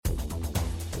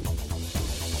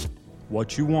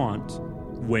what you want,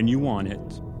 when you want it,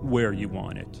 where you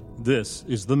want it. This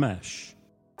is The Mesh.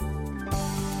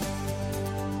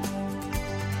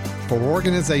 For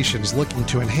organizations looking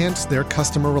to enhance their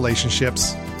customer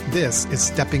relationships, this is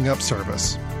Stepping Up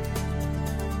Service.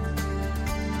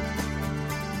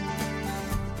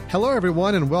 Hello,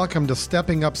 everyone, and welcome to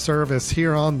Stepping Up Service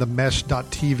here on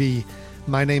themesh.tv.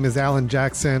 My name is Alan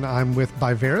Jackson. I'm with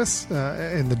Biveris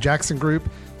in the Jackson Group.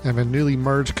 I have a newly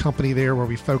merged company there where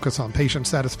we focus on patient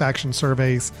satisfaction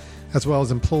surveys as well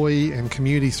as employee and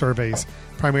community surveys,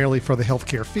 primarily for the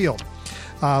healthcare field.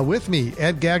 With me,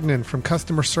 Ed Gagnon from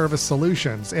Customer Service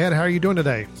Solutions. Ed, how are you doing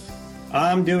today?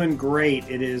 I'm doing great.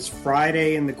 It is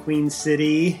Friday in the Queen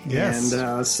City, yes.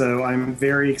 And so I'm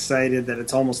very excited that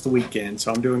it's almost the weekend,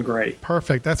 so I'm doing great.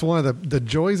 Perfect. That's one of the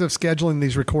joys of scheduling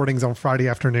these recordings on Friday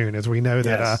afternoon, as we know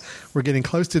that Yes. We're getting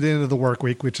close to the end of the work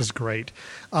week, which is great.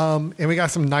 And we got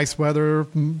some nice weather,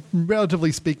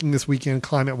 relatively speaking, this weekend,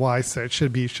 climate-wise, so it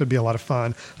should be a lot of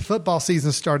fun. Football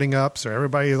season's starting up, so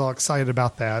everybody is all excited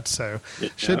about that. So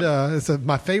it's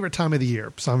my favorite time of the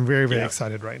year, so I'm very, very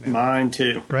excited right now. Mine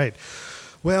too. Great.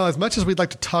 Well, as much as we'd like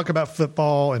to talk about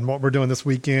football and what we're doing this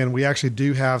weekend, we actually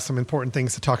do have some important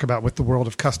things to talk about with the world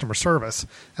of customer service.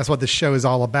 That's what this show is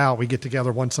all about. We get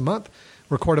together once a month,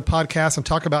 record a podcast, and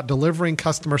talk about delivering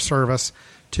customer service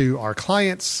to our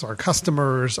clients, our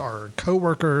customers, our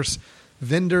coworkers,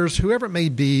 vendors, whoever it may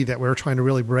be, that we're trying to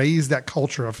really raise that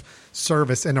culture of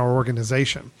service in our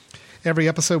organization. Every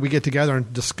episode, we get together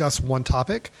and discuss one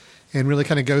topic and really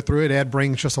kind of go through it. Ed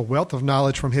brings just a wealth of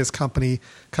knowledge from his company,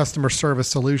 Customer Service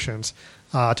Solutions,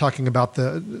 talking about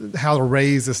how to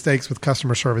raise the stakes with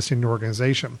customer service in your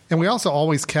organization. And we also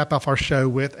always cap off our show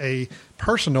with a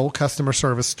personal customer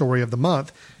service story of the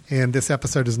month. And this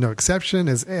episode is no exception,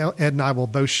 as Ed and I will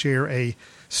both share a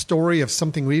story of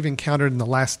something we've encountered in the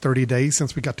last 30 days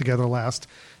since we got together last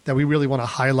that we really want to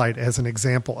highlight as an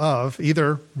example of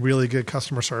either really good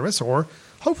customer service or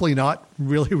hopefully not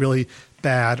really, really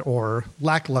bad or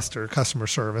lackluster customer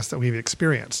service that we've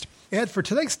experienced. Ed, for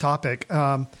today's topic,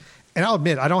 and I'll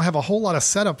admit I don't have a whole lot of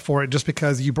setup for it just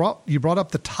because you brought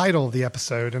up the title of the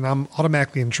episode and I'm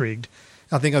automatically intrigued.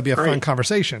 I think it'll be a fun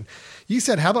conversation. You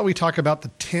said, how about we talk about the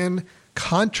 10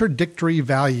 contradictory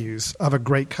values of a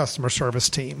great customer service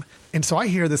team? And so I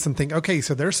hear this and think, okay,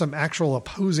 so there's some actual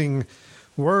opposing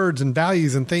words and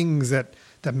values and things that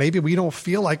maybe we don't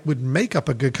feel like would make up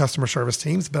a good customer service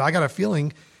teams, but I got a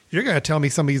feeling you're going to tell me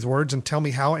some of these words and tell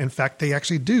me how, in fact, they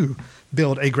actually do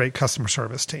build a great customer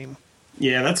service team.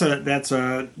 Yeah, that's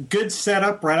a good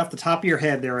setup right off the top of your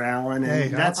head there, Alan.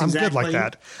 And hey, I'm good like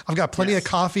that. I've got plenty of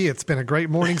coffee. It's been a great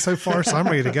morning so far, so I'm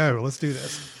ready to go. Let's do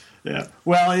this. Yeah.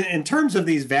 Well, in terms of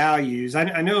these values,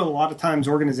 I know a lot of times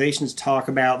organizations talk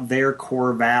about their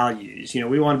core values. You know,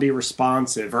 we want to be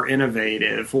responsive or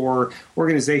innovative, or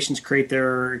organizations create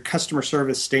their customer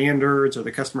service standards or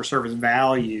the customer service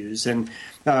values. And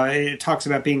it talks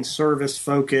about being service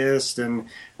focused, and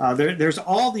there's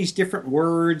all these different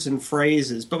words and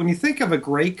phrases. But when you think of a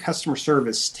great customer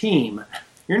service team,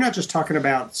 you're not just talking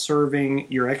about serving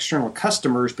your external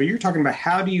customers, but you're talking about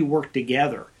how do you work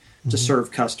together to serve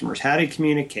customers? How do you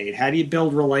communicate? How do you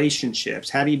build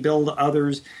relationships? How do you build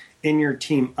others in your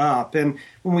team up? And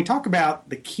when we talk about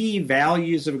the key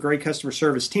values of a great customer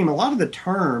service team, a lot of the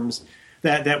terms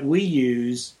that we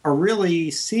use are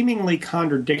really seemingly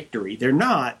contradictory. They're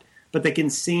not, but they can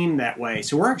seem that way.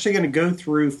 So we're actually going to go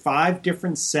through 5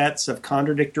 different sets of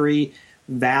contradictory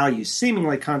values,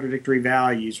 seemingly contradictory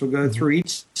values. We'll go through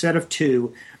each set of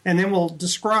 2, and then we'll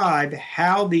describe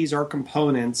how these are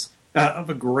components of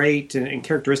a great and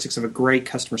characteristics of a great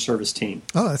customer service team.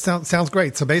 Oh, that sounds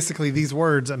great. So basically these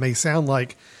words that may sound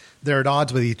like they're at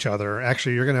odds with each other,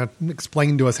 actually you're going to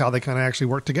explain to us how they kind of actually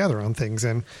work together on things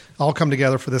and all come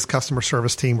together for this customer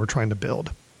service team we're trying to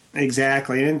build.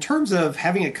 Exactly. And in terms of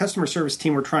having a customer service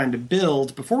team we're trying to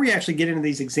build, before we actually get into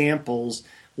these examples,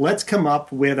 let's come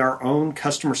up with our own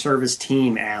customer service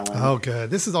team, Alan. Oh, good.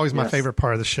 This is always my favorite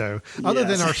part of the show. Other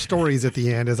than our stories at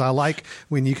the end, is I like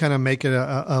when you kind of make it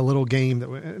a little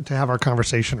game to have our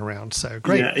conversation around. So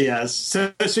great. Yes.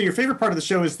 So your favorite part of the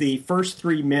show is the first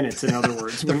 3 minutes, in other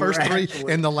words. The first 3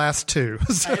 and the last 2.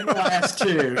 And the last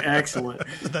 2. Excellent.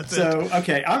 That's so, it.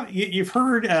 Okay. You've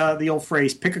heard the old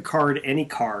phrase, pick a card, any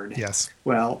card. Yes.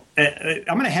 Well, I'm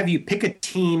going to have you pick a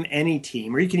team, any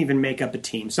team, or you can even make up a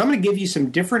team. So I'm going to give you some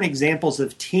different examples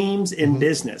of teams in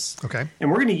business. Okay. And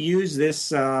we're going to use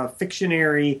this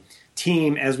fictionary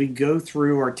team as we go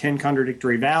through our 10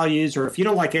 contradictory values. Or if you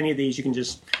don't like any of these, you can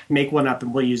just make one up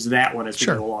and we'll use that one as we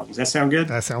go along. Does that sound good?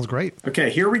 That sounds great.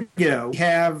 Okay, here we go. We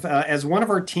have, as one of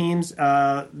our teams,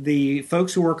 the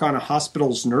folks who work on a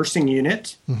hospital's nursing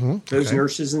unit. Those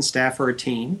nurses and staff are a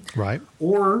team. Right.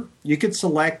 Or you could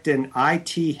select an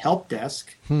IT help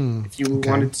desk if you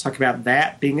wanted to talk about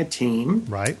that being a team.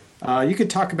 Right. You could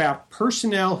talk about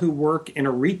personnel who work in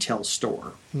a retail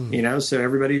store. So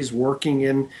everybody's working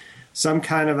in some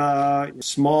kind of a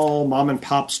small mom and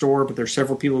pop store, but there's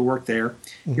several people who work there.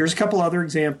 Here's a couple other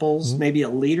examples. Maybe a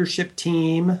leadership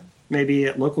team, maybe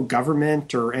a local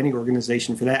government or any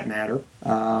organization for that matter.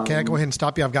 Can I go ahead and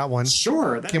stop you? I've got one.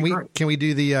 Sure. Can we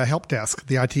do the help desk,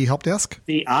 the IT help desk?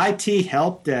 The IT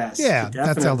help desk. Yeah,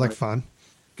 definitely. that sounds like fun.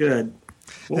 Good.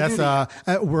 That's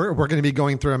we're going to be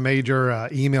going through a major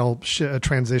email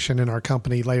transition in our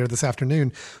company later this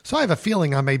afternoon. So I have a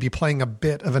feeling I may be playing a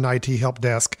bit of an IT help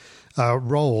desk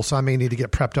role. So I may need to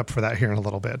get prepped up for that here in a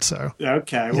little bit. So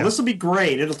okay, well, this will be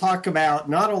great. It'll talk about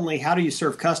not only how do you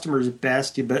serve customers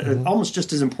best, but almost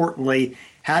just as importantly,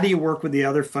 how do you work with the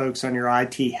other folks on your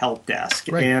IT help desk?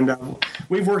 Right. And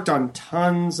we've worked on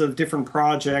tons of different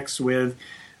projects with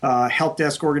help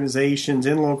desk organizations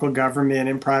in local government,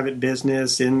 in private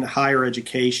business, in higher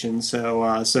education. So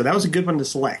that was a good one to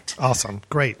select. Awesome.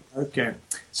 Great. Okay.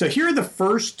 So here are the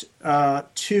first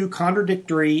two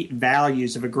contradictory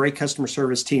values of a great customer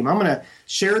service team. I'm going to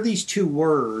share these two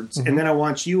words, and then I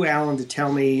want you, Alan, to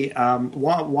tell me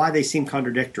why they seem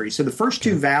contradictory. So the first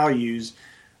two values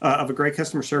of a great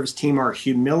customer service team are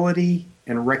humility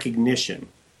and recognition.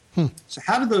 So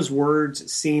how do those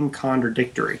words seem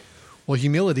contradictory? Well,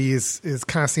 humility is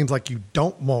kind of seems like you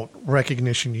don't want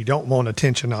recognition. You don't want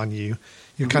attention on you.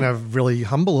 You're kind of really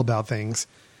humble about things.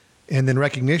 And then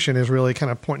recognition is really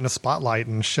kind of pointing a spotlight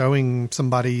and showing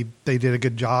somebody they did a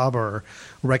good job or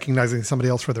recognizing somebody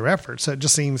else for their efforts. So it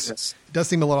just seems, it does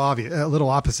seem a little obvious, a little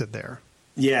opposite there.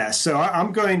 Yeah. So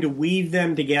I'm going to weave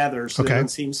them together so they don't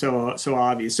seem so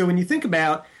obvious. So when you think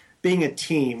about being a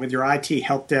team with your IT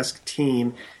help desk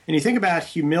team, and you think about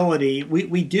humility,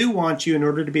 we do want you, in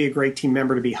order to be a great team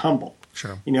member, to be humble.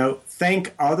 Sure.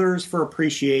 Thank others for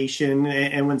appreciation,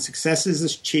 and when success is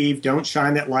achieved, don't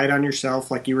shine that light on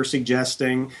yourself like you were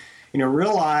suggesting.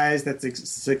 Realize that the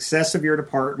success of your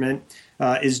department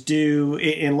is due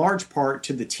in large part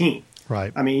to the team.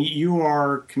 Right. I mean, you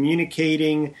are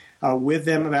communicating with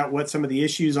them about what some of the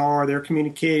issues are. They're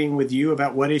communicating with you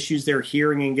about what issues they're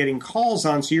hearing and getting calls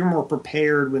on, so you're more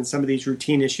prepared when some of these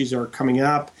routine issues are coming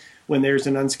up, when there's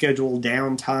an unscheduled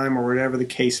downtime or whatever the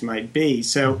case might be.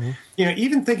 So,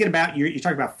 even thinking about, you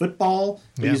talk about football,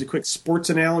 we use a quick sports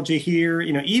analogy here,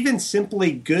 even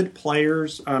simply good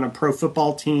players on a pro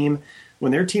football team,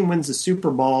 when their team wins the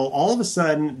Super Bowl, all of a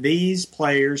sudden these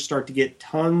players start to get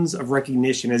tons of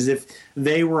recognition as if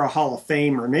they were a Hall of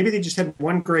Famer. Maybe they just had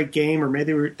one great game, or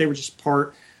maybe they were just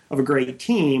part of a great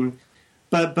team.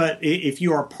 But if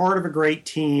you are part of a great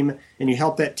team and you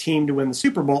help that team to win the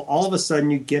Super Bowl, all of a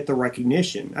sudden you get the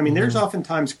recognition. I mean, there's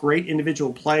oftentimes great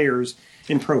individual players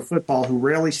in pro football who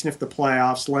rarely sniff the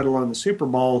playoffs, let alone the Super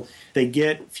Bowl. They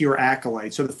get fewer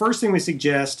accolades. So the first thing we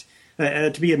suggest,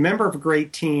 to be a member of a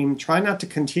great team, try not to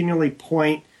continually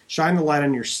shine the light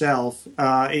on yourself.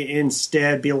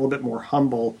 Instead, be a little bit more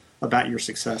humble about your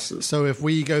successes. So if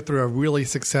we go through a really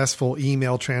successful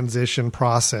email transition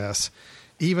process,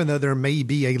 even though there may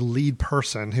be a lead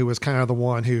person who was kind of the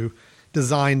one who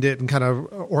designed it and kind of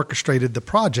orchestrated the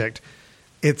project,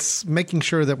 it's making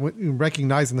sure that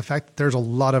recognizing the fact that there's a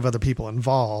lot of other people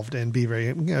involved, and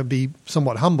be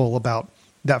somewhat humble about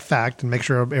that fact and make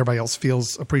sure everybody else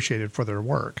feels appreciated for their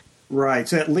work. Right.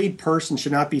 So that lead person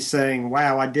should not be saying,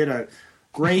 wow, I did a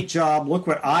great job. Look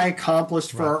what I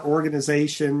accomplished for our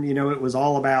organization. It was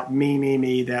all about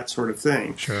me, that sort of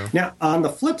thing. Sure. Now, on the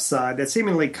flip side, that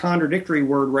seemingly contradictory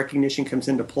word recognition comes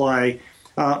into play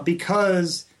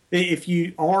because if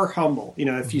you are humble,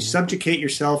 if you subjugate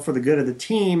yourself for the good of the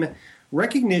team,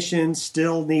 recognition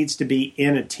still needs to be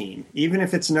in a team, even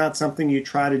if it's not something you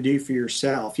try to do for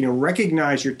yourself.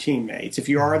 Recognize your teammates. If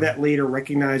you are that leader,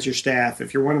 recognize your staff.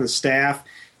 If you're one of the staff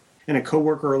and a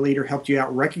coworker or a leader helped you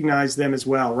out, recognize them as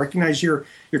well. Recognize your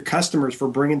customers for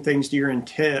bringing things to your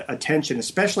attention,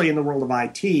 especially in the world of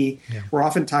IT, where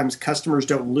oftentimes customers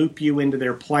don't loop you into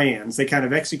their plans. They kind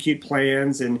of execute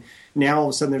plans, and now all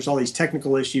of a sudden there's all these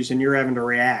technical issues and you're having to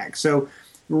react. So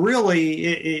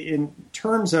really, in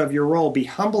terms of your role, be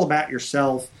humble about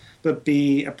yourself, but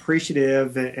be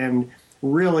appreciative and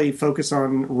really focus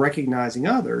on recognizing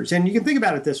others. And you can think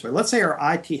about it this way. Let's say our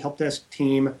IT help desk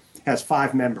team has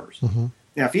 5 members.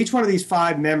 Now, if each one of these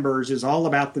 5 members is all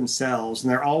about themselves and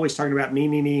they're always talking about me,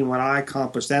 and what I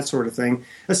accomplished, that sort of thing,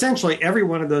 essentially every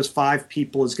one of those 5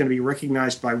 people is going to be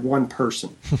recognized by one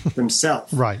person,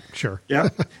 themselves. Right, sure. Yeah.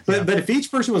 But if each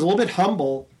person was a little bit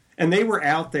humble and they were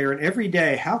out there and every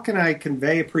day, how can I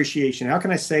convey appreciation? How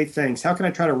can I say thanks? How can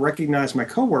I try to recognize my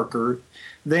coworker?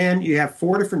 Then you have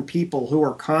 4 different people who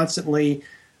are constantly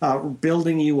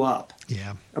building you up,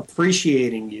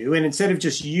 appreciating you. And instead of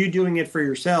just you doing it for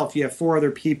yourself, you have 4 other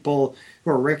people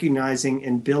who are recognizing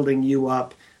and building you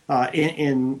up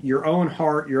in your own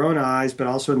heart, your own eyes, but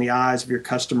also in the eyes of your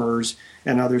customers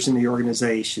and others in the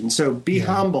organization. So be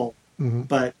humble,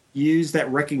 but use that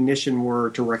recognition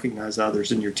word to recognize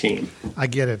others in your team. I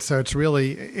get it. So it's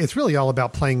really all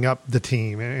about playing up the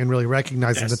team and really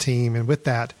recognizing the team. And with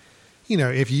that,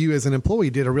 if you as an employee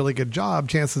did a really good job,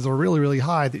 chances are really, really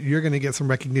high that you're going to get some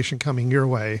recognition coming your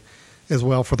way as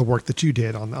well for the work that you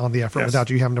did on the effort without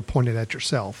you having to point it at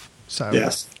yourself. So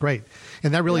great.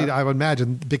 And that really, I would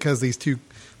imagine, because these two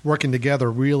working together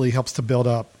really helps to build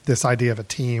up this idea of a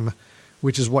team,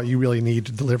 which is what you really need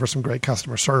to deliver some great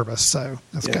customer service. So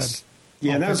that's good.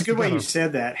 Yeah, that was a good way you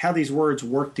said that, how these words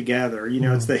work together.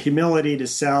 It's the humility to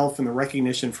self and the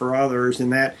recognition for others,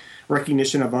 and that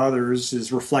recognition of others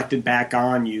is reflected back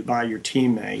on you by your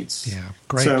teammates. Yeah,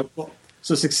 great.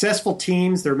 So successful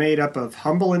teams, they're made up of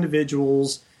humble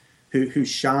individuals who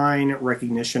shine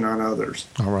recognition on others.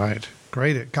 All right.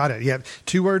 Great. Got it. Yeah.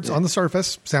 2 words on the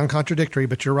surface sound contradictory,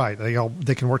 but you're right.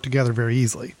 They can work together very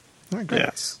easily. All right, great.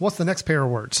 Yes. What's the next pair of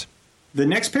words? The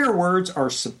next pair of words are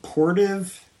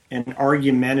supportive and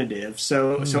argumentative.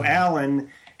 So Alan,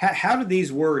 how do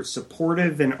these words,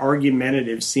 supportive and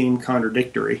argumentative, seem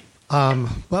contradictory?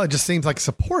 Well, it just seems like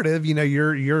supportive.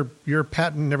 You're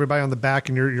patting everybody on the back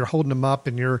and you're holding them up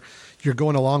and you're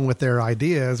going along with their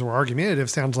ideas. Or argumentative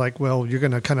sounds like, well, you're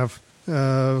going to kind of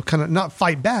not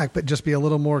fight back, but just be a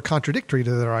little more contradictory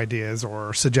to their ideas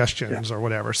or suggestions or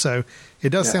whatever. So it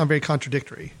does sound very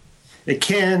contradictory. It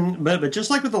can, but just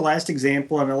like with the last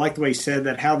example, and I like the way you said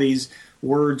that, how these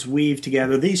words weave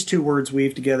together, these 2 words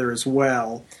weave together as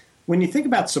well. When you think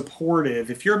about supportive,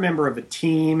 if you're a member of a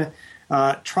team,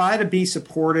 try to be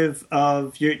supportive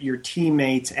of your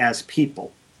teammates as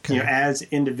people, as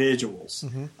individuals,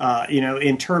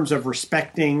 in terms of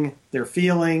respecting their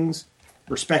feelings,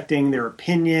 respecting their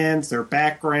opinions, their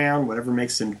background, whatever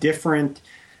makes them different.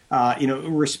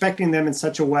 Respecting them in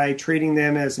such a way, treating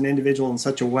them as an individual in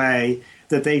such a way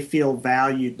that they feel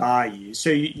valued by you. So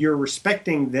you're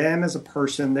respecting them as a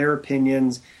person, their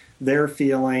opinions, their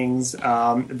feelings,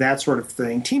 that sort of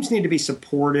thing. Teams need to be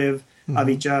supportive of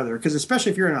each other, because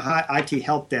especially if you're in a high IT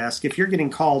help desk, if you're getting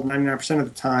called 99% of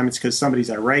the time, it's because somebody's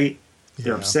irate,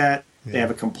 they're upset, they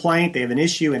have a complaint, they have an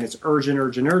issue, and it's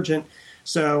urgent.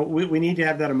 So we need to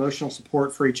have that emotional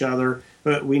support for each other,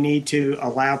 but we need to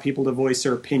allow people to voice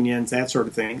their opinions, that sort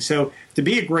of thing. So to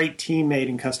be a great teammate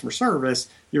in customer service,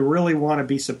 you really want to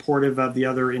be supportive of the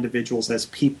other individuals as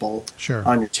people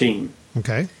on your team.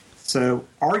 Okay. So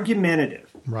argumentative.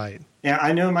 Right. Now,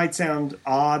 I know it might sound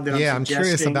odd that I'm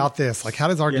curious about this. Like, how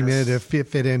does argumentative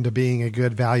fit into being a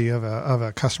good value of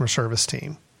a customer service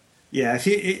team? Yeah,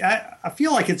 I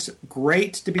feel like it's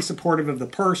great to be supportive of the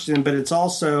person, but it's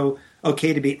also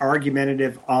okay to be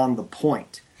argumentative on the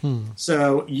point.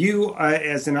 So you,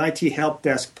 as an IT help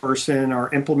desk person,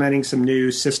 are implementing some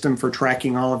new system for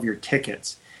tracking all of your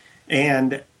tickets.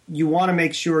 And you want to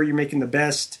make sure you're making the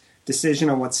best decision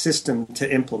on what system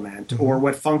to implement or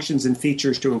what functions and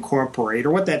features to incorporate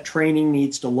or what that training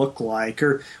needs to look like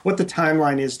or what the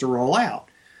timeline is to roll out.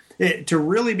 To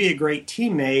really be a great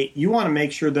teammate, you want to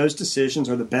make sure those decisions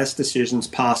are the best decisions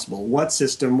possible. What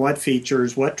system, what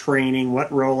features, what training,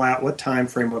 what rollout, what time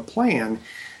frame, what plan.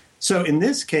 So in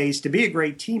this case, to be a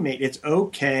great teammate, it's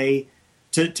okay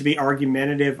to be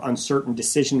argumentative on certain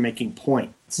decision-making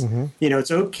points.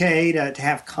 It's okay to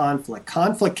have conflict.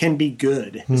 Conflict can be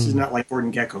good. This is not like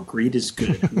Gordon Gekko. Greed is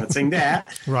good. I'm not saying that.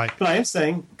 Right. But I am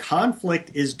saying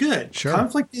conflict is good. Sure.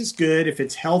 Conflict is good if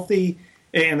it's healthy,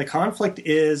 and the conflict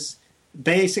is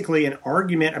basically an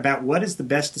argument about what is the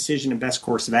best decision and best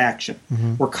course of action.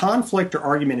 Where conflict or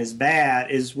argument is bad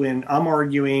is when I'm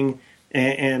arguing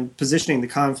and positioning the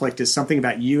conflict as something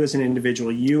about you as an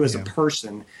individual, you as a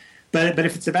person. But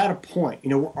if it's about a point,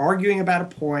 we're arguing about a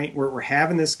point where we're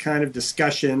having this kind of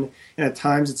discussion, and at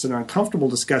times it's an uncomfortable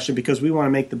discussion because we want to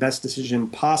make the best decision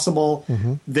possible,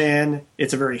 then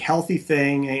it's a very healthy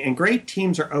thing. And great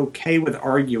teams are okay with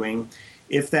arguing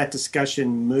if that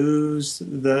discussion moves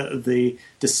the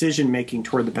decision-making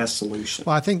toward the best solution.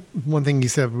 Well, I think one thing you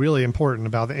said really important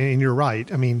about that, and you're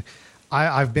right. I mean,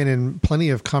 I've been in plenty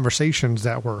of conversations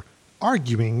that were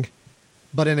arguing,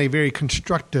 but in a very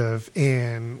constructive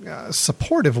and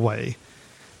supportive way.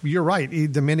 You're right.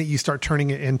 The minute you start turning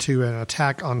it into an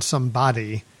attack on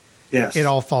somebody, yes, it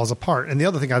all falls apart. And the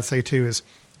other thing I'd say too is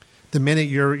the minute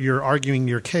you're arguing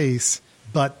your case,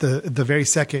 but the very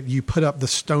second you put up the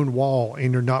stone wall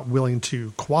and you're not willing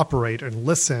to cooperate and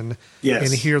listen yes,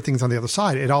 and hear things on the other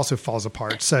side, it also falls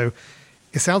apart. So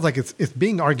it sounds like it's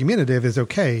being argumentative is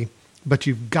okay, but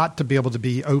you've got to be able to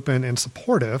be open and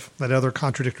supportive, that other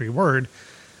contradictory word,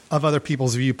 of other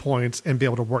people's viewpoints and be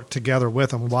able to work together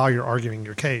with them while you're arguing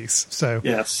your case. So,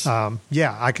 yes, I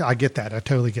get that. I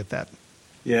totally get that.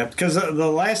 Yeah, because the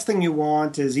last thing you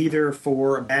want is either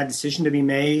for a bad decision to be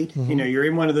made. Mm-hmm. You know, you're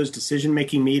in one of those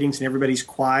decision-making meetings and everybody's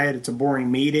quiet. It's a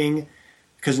boring meeting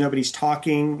because nobody's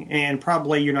talking, and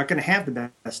probably you're not going to have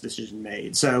the best decision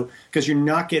made. So, because you're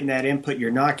not getting that input, you're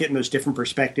not getting those different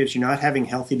perspectives, you're not having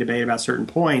healthy debate about certain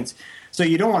points. So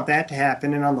you don't want that to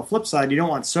happen. And on the flip side, you don't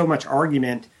want so much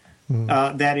argument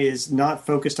that is not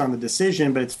focused on the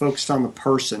decision, but it's focused on the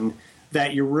person,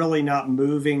 that you're really not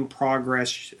moving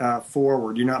progress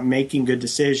forward. You're not making good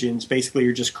decisions. Basically,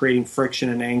 you're just creating friction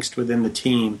and angst within the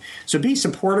team. So be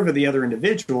supportive of the other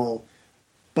individual,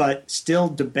 but still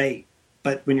debate.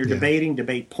 But when you're debating,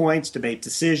 debate points, debate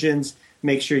decisions,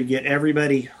 make sure you get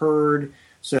everybody heard.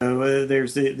 So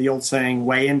there's the old saying,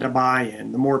 weigh in to buy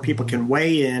in. The more people can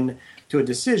weigh in to a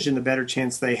decision, the better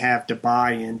chance they have to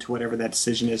buy into whatever that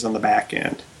decision is on the back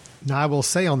end. Now, I will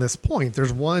say on this point,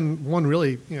 there's one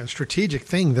really strategic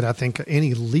thing that I think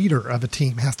any leader of a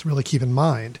team has to really keep in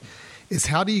mind is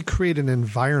how do you create an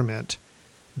environment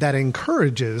that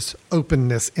encourages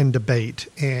openness and debate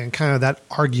and kind of that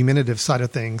argumentative side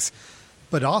of things.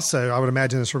 But also, I would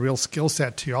imagine it's a real skill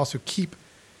set to also keep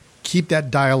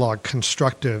that dialogue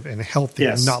constructive and healthy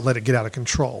and not let it get out of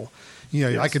control.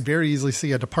 I could very easily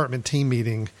see a department team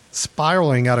meeting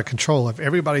spiraling out of control if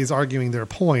everybody's arguing their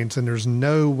points and there's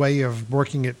no way of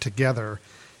working it together.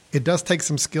 It does take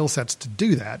some skill sets to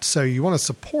do that. So you want to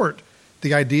support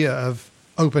the idea of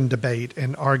open debate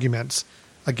and arguments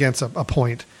against a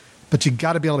point, but you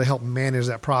got to be able to help manage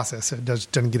that process so it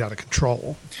doesn't get out of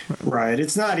control. Right.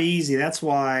 It's not easy. That's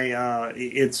why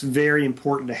it's very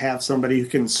important to have somebody who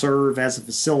can serve as a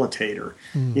facilitator.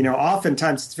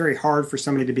 Oftentimes it's very hard for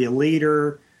somebody to be a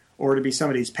leader or to be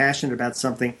somebody who's passionate about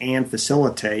something and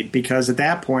facilitate, because at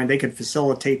that point they could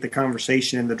facilitate the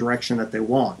conversation in the direction that they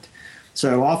want.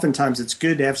 So oftentimes it's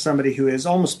good to have somebody who is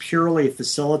almost purely a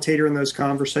facilitator in those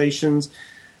conversations.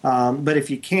 But if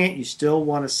you can't, you still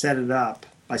want to set it up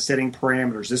by setting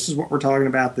parameters. This is what we're talking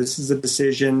about. This is a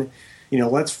decision.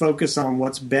 Let's focus on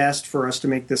what's best for us to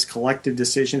make this collective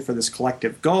decision for this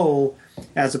collective goal,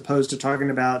 as opposed to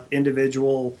talking about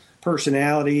individual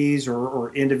personalities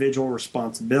or individual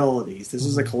responsibilities. This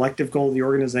is a collective goal of the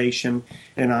organization,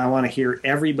 and I want to hear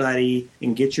everybody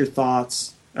and get your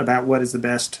thoughts about what is the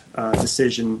best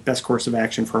decision, best course of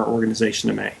action for our organization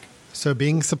to make. So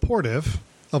being supportive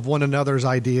of one another's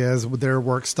ideas, their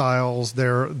work styles,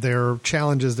 their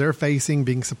challenges they're facing,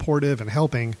 being supportive and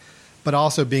helping, but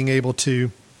also being able to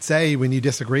say when you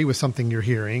disagree with something you're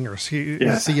hearing or see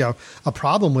a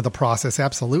problem with a process,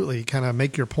 absolutely kind of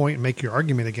make your point and make your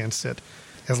argument against it,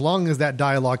 as long as that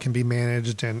dialogue can be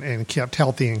managed and kept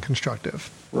healthy and constructive.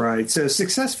 Right. So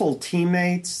successful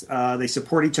teammates, they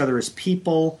support each other as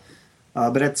people,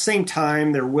 but at the same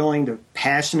time, they're willing to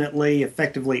passionately,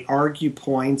 effectively argue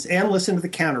points and listen to the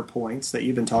counterpoints that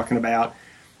you've been talking about.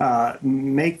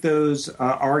 Make those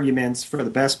arguments for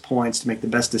the best points to make the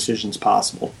best decisions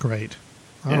possible. Great.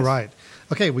 All right.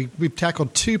 Okay, we've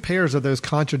tackled two pairs of those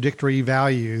contradictory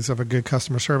values of a good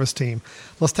customer service team.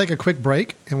 Let's take a quick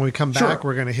break, and when we come back,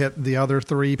 we're going to hit the other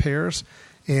three pairs,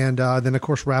 and then, of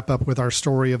course, wrap up with our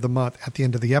story of the month at the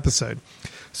end of the episode.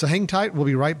 So hang tight. We'll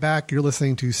be right back. You're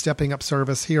listening to Stepping Up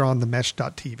Service here on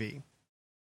themesh.tv.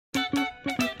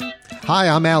 Hi,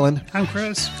 I'm Alan. I'm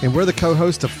Chris. And we're the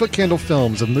co-hosts of Foot Candle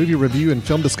Films, a movie review and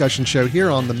film discussion show here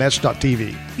on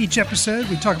themesh.tv. Each episode,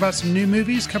 we talk about some new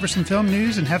movies, cover some film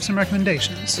news, and have some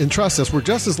recommendations. And trust us, we're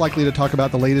just as likely to talk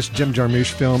about the latest Jim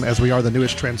Jarmusch film as we are the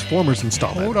newest Transformers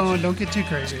installment. Hold on, don't get too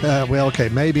crazy. Okay,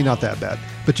 maybe not that bad.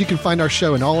 But you can find our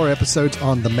show and all our episodes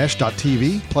on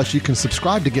themesh.tv. Plus, you can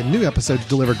subscribe to get new episodes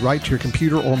delivered right to your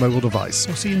computer or mobile device.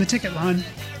 We'll see you in the ticket line.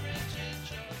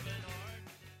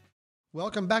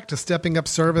 Welcome back to Stepping Up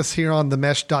Service here on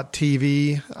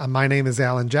themesh.tv. My name is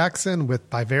Alan Jackson with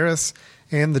Biveris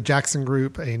and the Jackson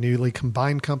Group, a newly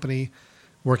combined company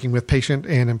working with patient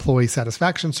and employee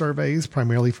satisfaction surveys,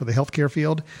 primarily for the healthcare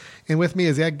field. And with me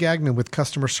is Ed Gagnon with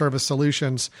Customer Service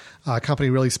Solutions, a company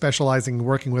really specializing in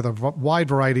working with a wide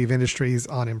variety of industries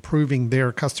on improving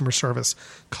their customer service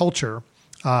culture.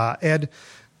 Ed,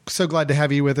 so glad to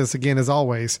have you with us again, as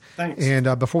always. Thanks.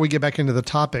 And before we get back into the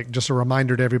topic, just a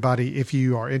reminder to everybody, if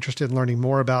you are interested in learning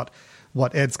more about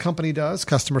what Ed's company does,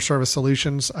 Customer Service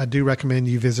Solutions, I do recommend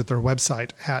you visit their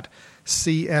website at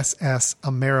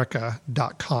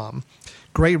cssamerica.com.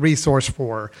 Great resource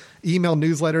for email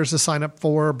newsletters to sign up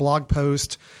for, blog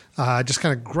posts, just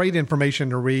kind of great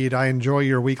information to read. I enjoy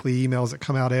your weekly emails that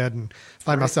come out, Ed, and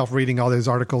find myself reading all those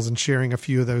articles and sharing a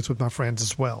few of those with my friends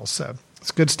as well. So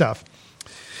it's good stuff.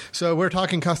 So we're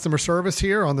talking customer service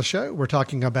here on the show. We're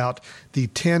talking about the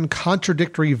 10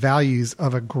 contradictory values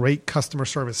of a great customer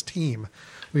service team.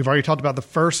 We've already talked about the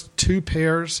first two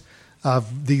pairs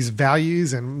of these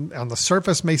values, and on the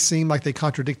surface may seem like they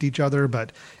contradict each other,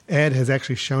 but Ed has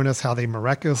actually shown us how they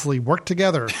miraculously work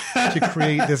together to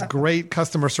create this great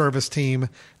customer service team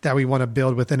that we want to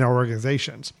build within our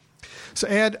organizations. So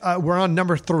Ed, we're on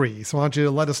number 3. So why don't you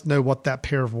let us know what that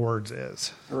pair of words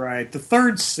is? Right. The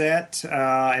third set,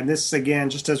 and this,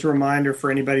 again, just as a reminder for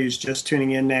anybody who's just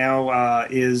tuning in now,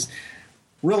 is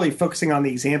really focusing on the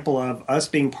example of us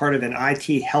being part of an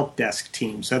IT help desk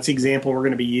team. So that's the example we're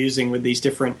going to be using with these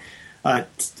different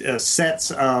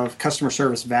sets of customer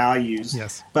service values.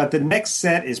 Yes. But the next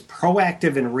set is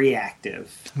proactive and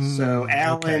reactive. So,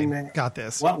 Alan, okay. Got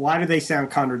this. Why do they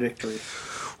sound contradictory?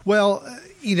 Well,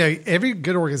 every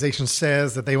good organization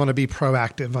says that they want to be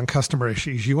proactive on customer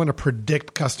issues. You want to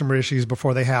predict customer issues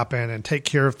before they happen and take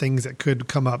care of things that could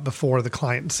come up before the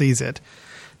client sees it.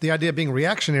 The idea of being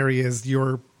reactionary is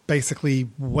you're basically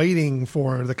waiting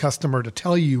for the customer to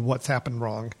tell you what's happened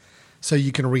wrong so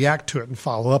you can react to it and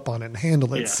follow up on it and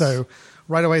handle it. Yes. So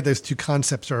right away, those two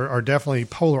concepts are definitely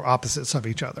polar opposites of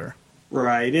each other.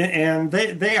 Right, and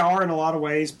they are in a lot of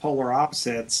ways polar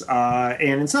opposites,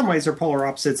 and in some ways they're polar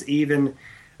opposites even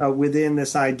within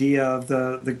this idea of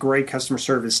the great customer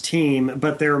service team,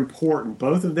 but they're important.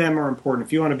 Both of them are important.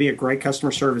 If you want to be a great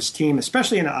customer service team,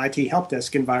 especially in an IT help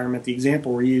desk environment, the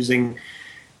example we're using,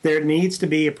 there needs to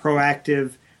be a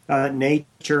proactive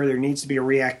nature. There needs to be a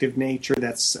reactive nature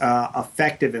that's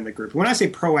effective in the group. When I say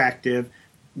proactive,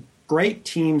 great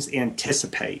teams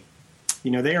anticipate.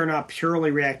 They are not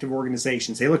purely reactive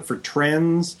organizations. They look for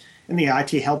trends. In the IT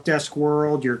help desk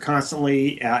world, you're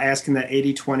constantly asking that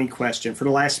 80-20 question. For the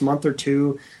last month or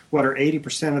two, what are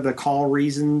 80% of the call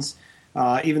reasons,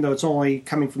 even though it's only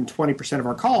coming from 20% of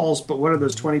our calls, but what are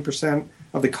those 20%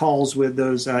 of the calls with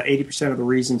those 80% of the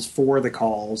reasons for the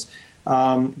calls?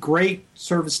 Great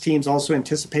service teams also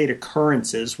anticipate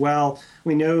occurrences. Well,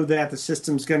 we know that the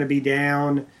system's going to be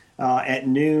down at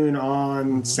noon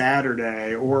on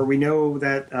Saturday, or we know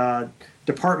that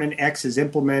Department X is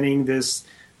implementing this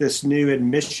new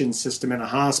admission system in a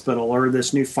hospital, or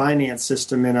this new finance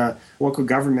system in a local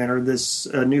government, or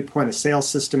this new point-of-sale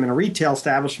system in a retail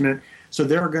establishment. So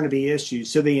there are going to be issues.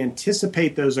 So they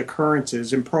anticipate those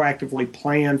occurrences and proactively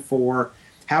plan for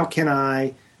how can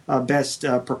I best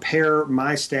prepare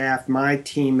my staff, my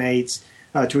teammates,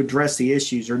 to address the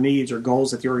issues or needs or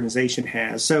goals that the organization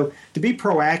has. So to be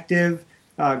proactive,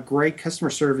 great customer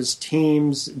service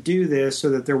teams do this so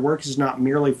that their work is not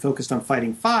merely focused on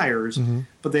fighting fires,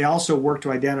 but they also work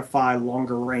to identify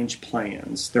longer range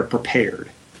plans. They're prepared.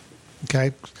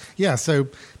 Okay. Yeah, so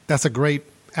that's a great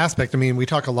aspect. I mean, we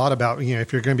talk a lot about,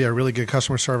 if you're going to be a really good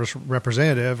customer service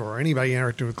representative or anybody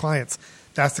interacting with clients,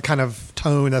 that's the kind of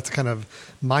tone, that's the kind of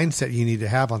mindset you need to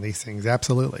have on these things.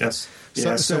 Absolutely. Yes.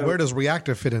 So where does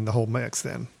reactive fit in the whole mix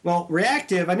then? Well,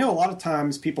 reactive, I know a lot of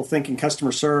times people think in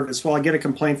customer service, well, I get a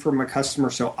complaint from a customer,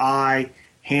 so I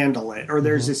handle it. Or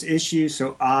there's this issue,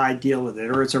 so I deal with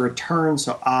it. Or it's a return,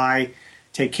 so I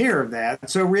take care of that.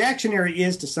 So reactionary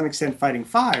is to some extent fighting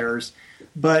fires,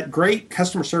 but great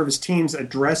customer service teams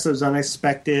address those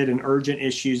unexpected and urgent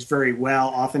issues very well,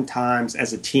 oftentimes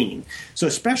as a team. So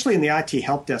especially in the IT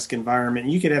help desk environment,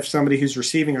 you could have somebody who's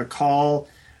receiving a call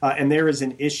and there is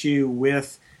an issue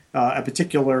with a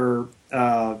particular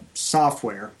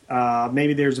software.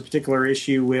 Maybe there's a particular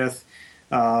issue with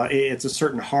it's a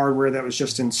certain hardware that was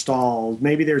just installed.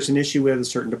 Maybe there's an issue with a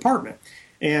certain department.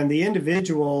 And the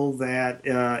individual that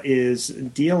is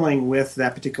dealing with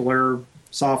that particular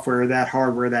software, that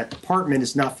hardware, that department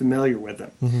is not familiar with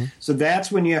them. So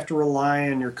that's when you have to rely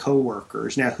on your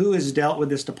coworkers. Now, who has dealt with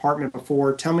this department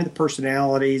before? Tell me the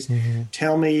personalities.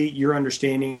 Tell me your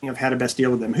understanding of how to best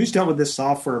deal with them. Who's dealt with this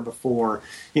software before?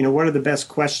 What are the best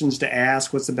questions to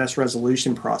ask? What's the best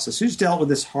resolution process? Who's dealt with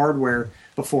this hardware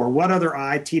before? What other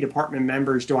IT department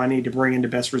members do I need to bring in to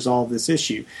best resolve this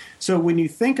issue? So when you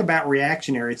think about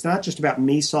reactionary, it's not just about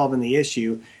me solving the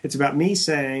issue. It's about me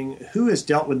saying, who has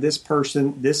dealt with this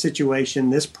person, this situation,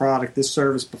 this product, this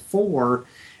service before,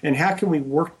 and how can we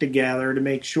work together to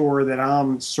make sure that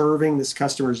I'm serving this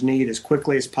customer's need as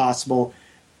quickly as possible,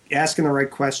 asking the right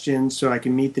questions so I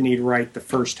can meet the need right the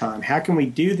first time. How can we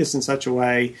do this in such a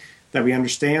way that we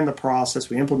understand the process,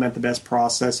 we implement the best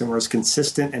process, and we're as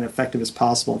consistent and effective as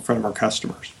possible in front of our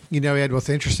customers? You know, Ed, what's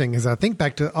interesting is I think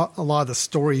back to a lot of the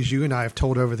stories you and I have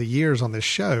told over the years on this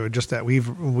show, just that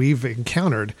we've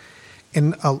encountered.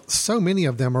 And so many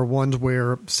of them are ones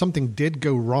where something did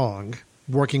go wrong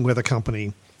working with a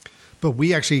company, but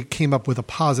we actually came up with a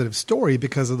positive story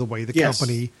because of the way the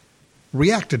company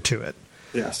reacted to it.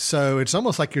 Yes. So it's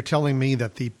almost like you're telling me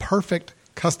that the perfect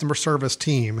customer service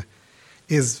team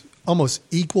is almost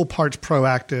equal parts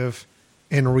proactive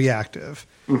and reactive.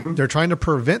 Mm-hmm. They're trying to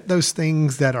prevent those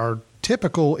things that are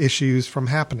typical issues from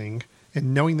happening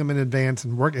and knowing them in advance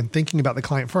and thinking about the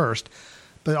client first,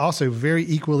 but also very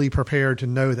equally prepared to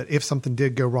know that if something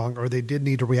did go wrong or they did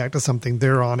need to react to something,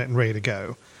 they're on it and ready to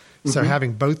go. Mm-hmm. So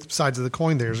having both sides of the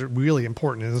coin there is really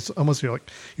important. And it's almost like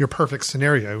your perfect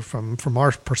scenario from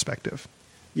our perspective.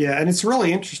 Yeah, and it's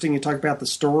really interesting. You talk about the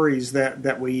stories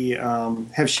that we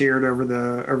have shared over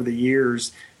the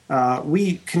years.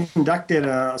 We conducted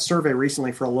a survey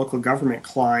recently for a local government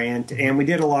client, and we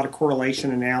did a lot of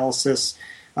correlation analysis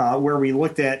where we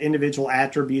looked at individual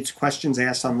attributes, questions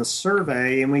asked on the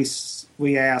survey, and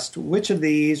we asked which of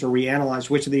these, or we analyzed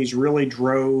which of these really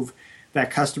drove that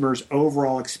customer's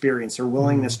overall experience or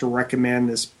willingness to recommend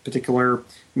this particular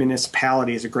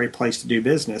municipality as a great place to do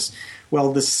business.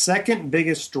 Well, the second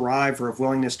biggest driver of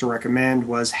willingness to recommend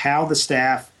was how the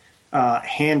staff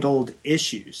handled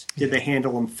issues. Did they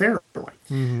handle them fairly?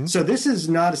 Mm-hmm. So this is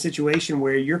not a situation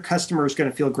where your customer is going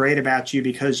to feel great about you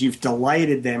because you've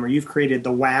delighted them or you've created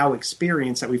the wow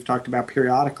experience that we've talked about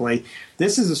periodically.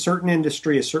 This is a certain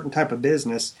industry, a certain type of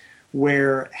business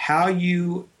where how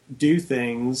you do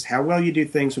things, how well you do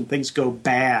things when things go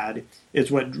bad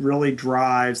is what really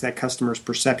drives that customer's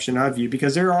perception of you,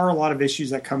 because there are a lot of issues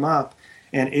that come up,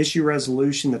 and issue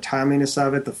resolution, the timeliness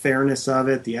of it, the fairness of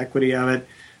it, the equity of it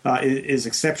is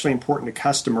exceptionally important to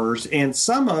customers. And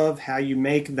some of how you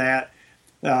make that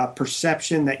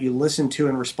perception that you listen to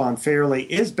and respond fairly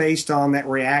is based on that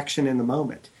reaction in the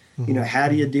moment. Mm-hmm. You know, how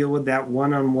do you deal with that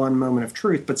one-on-one moment of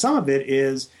truth? But some of it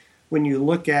is when you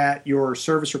look at your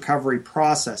service recovery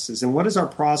processes and what is our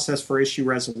process for issue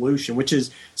resolution, which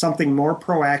is something more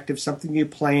proactive, something you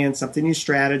plan, something you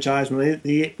strategize.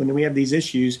 When we have these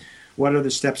issues, what are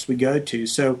the steps we go to?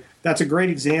 So that's a great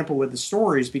example with the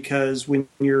stories, because when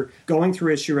you're going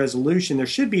through issue resolution, there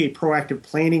should be a proactive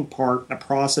planning part, a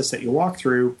process that you walk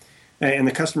through, and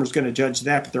the customer's going to judge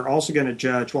that, but they're also going to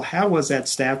judge, well, how was that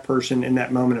staff person in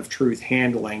that moment of truth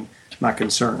handling my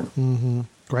concern? Mm-hmm.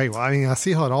 Great. Well, I mean, I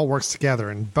see how it all works together,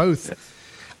 and both.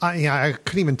 I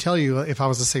couldn't even tell you if I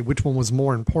was to say which one was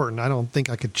more important. I don't think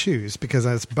I could choose, because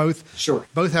it's both. Sure.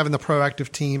 Both having the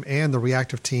proactive team and the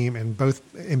reactive team, and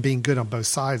being good on both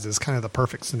sides is kind of the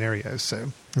perfect scenario.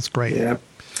 So that's great. Yeah.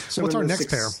 So what's our next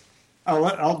pair?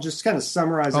 I'll just kind of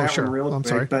summarize that one real quick.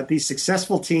 Sorry. But these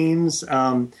successful teams,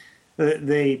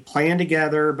 they plan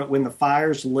together, but when the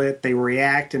fire's lit, they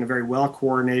react in a very well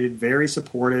coordinated, very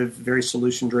supportive, very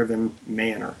solution driven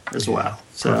manner as well.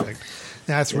 So. Perfect.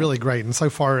 That's really great. And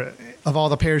so far, of all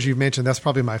the pairs you've mentioned, that's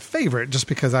probably my favorite, just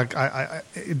because I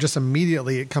just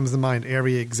immediately it comes to mind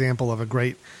every example of a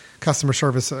great customer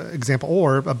service example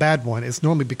or a bad one. It's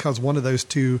normally because one of those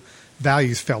two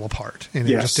values fell apart and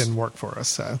it just didn't work for us.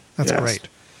 So that's great.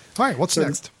 All right, what's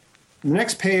next? The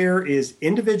next pair is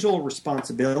individual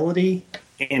responsibility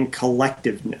and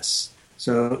collectiveness.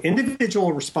 So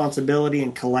individual responsibility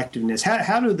and collectiveness,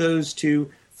 how do those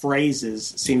two phrases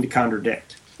seem to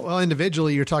contradict? Well,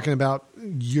 individually, you're talking about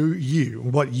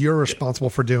what you're responsible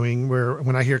for doing, where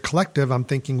when I hear collective, I'm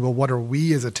thinking, well, what are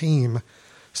we as a team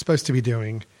supposed to be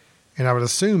doing? And I would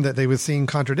assume that they would seem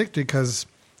contradicted, because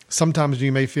sometimes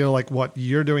you may feel like what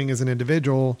you're doing as an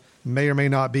individual may or may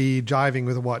not be jiving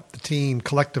with what the team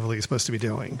collectively is supposed to be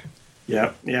doing.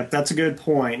 Yeah, that's a good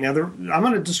point. Now, I'm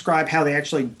going to describe how they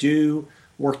actually do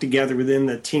work together within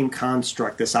the team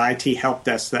construct, this IT help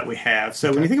desk that we have.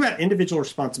 So when you think about individual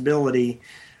responsibility,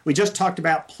 we just talked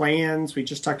about plans. We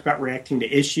just talked about reacting to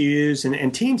issues.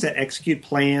 And teams that execute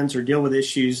plans or deal with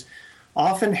issues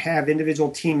often have individual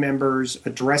team members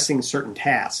addressing certain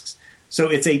tasks. So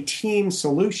it's a team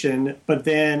solution, but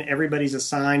then everybody's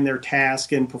assigned their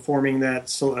task in performing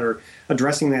that or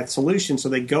addressing that solution, so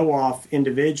they go off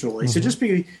individually. Mm-hmm. So just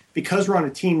because we're on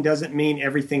a team doesn't mean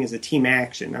everything is a team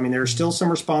action. I mean, there are still some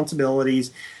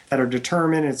responsibilities that are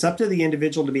determined, and it's up to the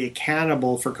individual to be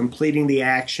accountable for completing the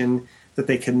action that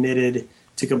they committed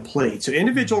to complete. So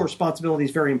individual responsibility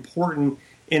is very important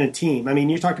in a team. I mean,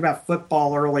 you talked about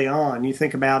football early on. You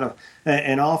think about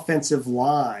an offensive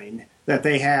line that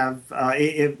they have.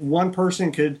 If one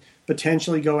person could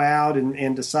potentially go out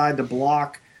and decide to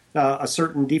block a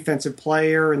certain defensive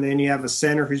player, and then you have a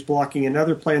center who's blocking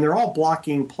another player, and they're all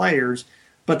blocking players,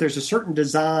 but there's a certain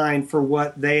design for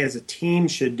what they as a team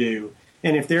should do.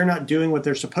 And if they're not doing what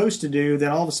they're supposed to do, then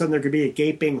all of a sudden there could be a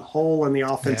gaping hole in the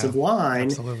offensive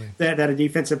line that a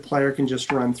defensive player can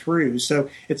just run through. So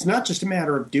it's not just a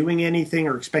matter of doing anything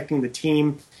or expecting the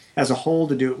team as a whole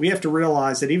to do it. We have to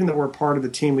realize that even though we're part of the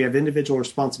team, we have individual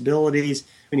responsibilities.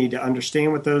 We need to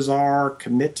understand what those are,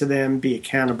 commit to them, be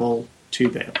accountable to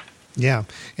them. Yeah.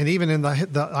 And even in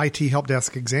the IT help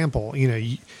desk example,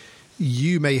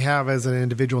 you may have as an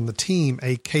individual in the team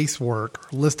a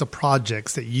casework or list of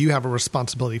projects that you have a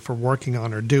responsibility for working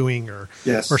on or doing or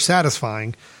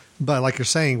satisfying. But like you're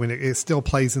saying, when it still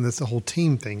plays in this whole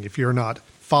team thing, if you're not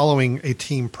following a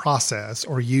team process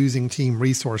or using team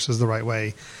resources the right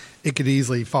way, it could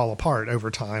easily fall apart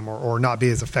over time or not be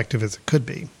as effective as it could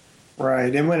be.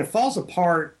 Right. And when it falls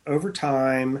apart over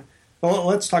time, well,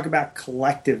 let's talk about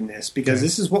collectiveness, because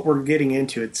this is what we're getting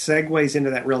into. It segues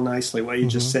into that real nicely, what you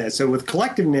just said. So with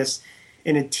collectiveness,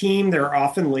 in a team, there are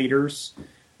often leaders,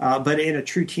 but in a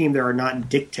true team, there are not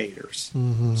dictators.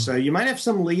 So you might have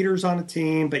some leaders on a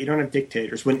team, but you don't have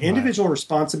dictators. When individual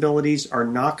responsibilities are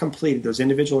not completed, those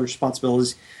individual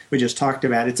responsibilities we just talked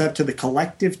about, it's up to the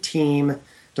collective team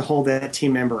to hold that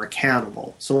team member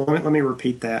accountable. So let me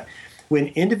repeat that. When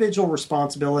individual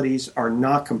responsibilities are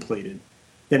not completed,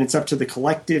 then it's up to the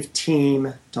collective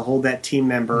team to hold that team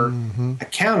member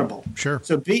accountable. Sure.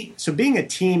 So being a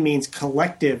team means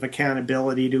collective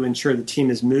accountability to ensure the team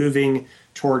is moving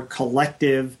toward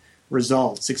collective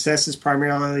results. Success is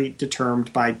primarily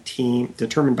determined by team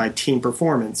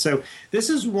performance. So this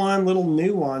is one little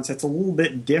nuance that's a little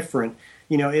bit different.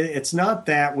 It's not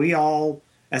that we all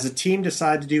as a team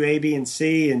decide to do A, B, and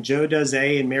C, and Joe does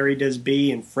A, and Mary does B,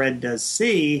 and Fred does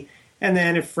C. And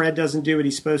then if Fred doesn't do what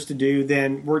he's supposed to do,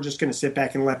 then we're just going to sit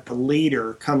back and let the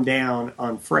leader come down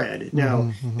on Fred.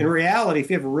 No, in reality, if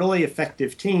you have a really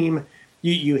effective team,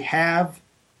 you have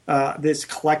this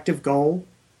collective goal.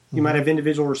 You might have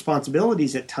individual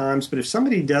responsibilities at times, but if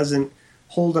somebody doesn't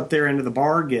hold up their end of the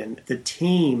bargain, the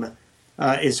team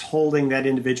is holding that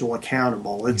individual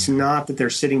accountable. It's not that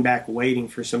they're sitting back waiting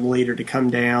for some leader to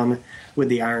come down with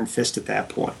the iron fist at that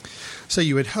point. So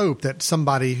you would hope that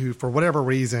somebody who, for whatever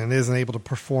reason, isn't able to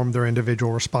perform their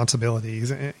individual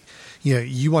responsibilities,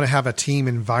 you want to have a team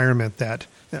environment that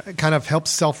kind of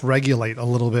helps self-regulate a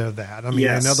little bit of that. I mean,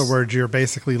 in other words, you're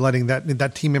basically letting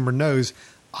that team member knows,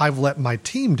 I've let my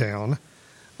team down.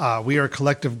 We are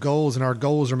collective goals, and our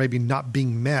goals are maybe not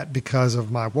being met because of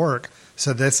my work.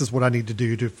 So this is what I need to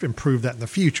do to improve that in the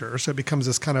future. So it becomes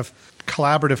this kind of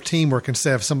collaborative teamwork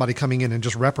instead of somebody coming in and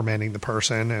just reprimanding the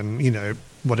person and,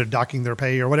 docking their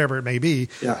pay or whatever it may be.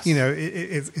 Yes.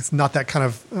 It's not that kind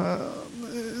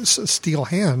of steel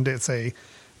hand. It's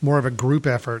more of a group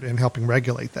effort in helping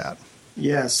regulate that.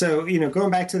 Yeah. So,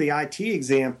 going back to the IT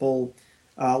example,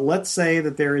 let's say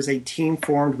that there is a team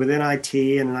formed within IT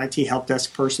and an IT help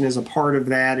desk person is a part of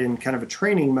that in kind of a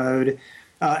training mode.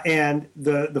 And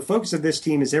the focus of this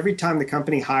team is every time the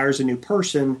company hires a new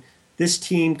person, this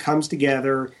team comes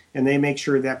together and they make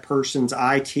sure that person's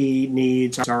IT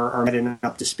needs are met and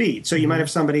up to speed. So you might have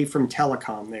somebody from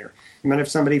telecom there. You might have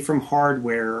somebody from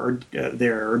hardware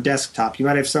or desktop. You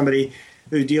might have somebody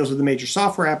who deals with the major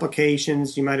software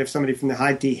applications. You might have somebody from the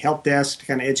IT help desk to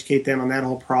kind of educate them on that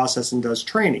whole process and does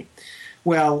training.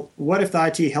 Well, what if the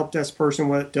IT help desk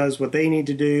person does what they need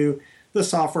to do, the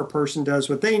software person does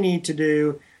what they need to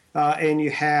do, and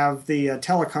you have the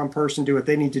telecom person do what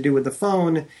they need to do with the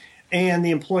phone, and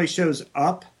the employee shows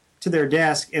up to their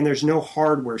desk and there's no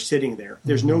hardware sitting there.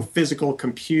 There's no physical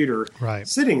computer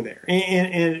sitting there.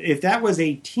 And if that was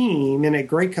a team and a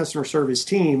great customer service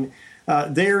team,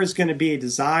 there is going to be a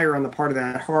desire on the part of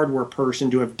that hardware person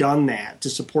to have done that to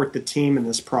support the team in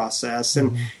this process.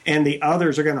 And the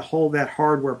others are going to hold that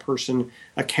hardware person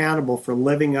accountable for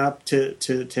living up to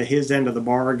his end of the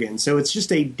bargain. So it's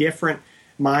just a different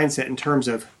mindset in terms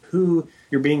of who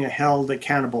you're being held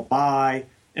accountable by,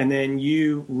 and then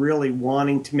you really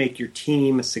wanting to make your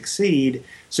team succeed.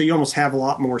 So you almost have a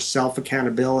lot more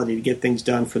self-accountability to get things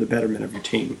done for the betterment of your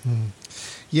team.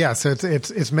 Yeah, so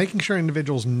it's making sure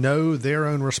individuals know their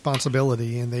own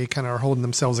responsibility and they kind of are holding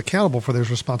themselves accountable for those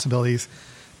responsibilities,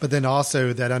 but then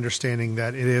also that understanding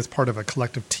that it is part of a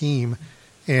collective team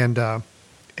and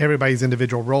everybody's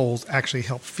individual roles actually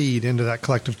help feed into that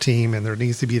collective team, and there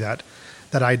needs to be that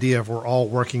idea of we're all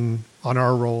working on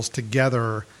our roles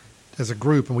together as a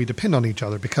group, and we depend on each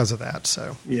other because of that.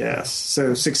 So yes.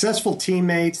 So successful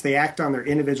teammates, they act on their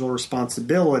individual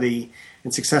responsibility,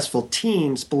 and successful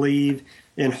teams believe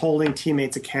in holding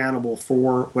teammates accountable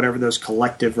for whatever those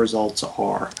collective results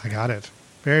are. I got it.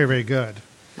 Very, very good.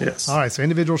 Yes. All right. So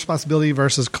individual responsibility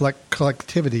versus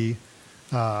collectivity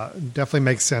definitely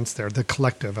makes sense there. The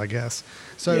collective, I guess.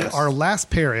 So Yes. our last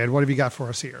pair, Ed, what have you got for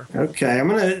us here? Okay, I'm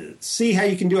going to see how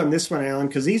you can do on this one, Alan,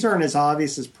 because these aren't as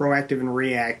obvious as proactive and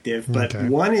reactive, but Okay.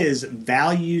 one is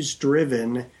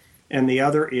values-driven and the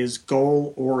other is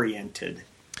goal-oriented.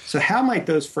 So how might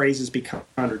those phrases become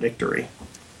contradictory?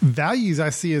 Values I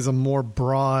see as a more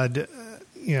broad,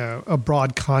 a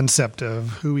broad concept of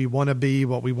who we want to be,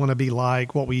 what we want to be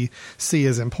like, what we see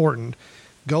as important.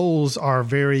 Goals are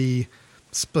very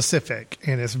specific,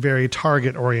 and it's very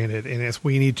target oriented, and it's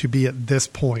we need to be at this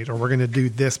point, or we're going to do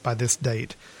this by this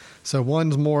date. So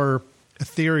one's more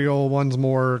ethereal, one's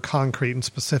more concrete and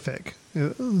specific.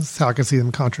 That's how I can see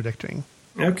them contradicting.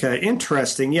 Okay,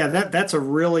 interesting. Yeah, that's a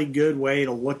really good way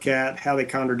to look at how they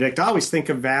contradict. I always think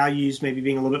of values maybe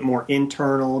being a little bit more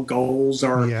internal. Goals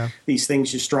are these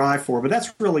things you strive for, but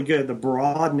that's really good. The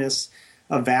broadness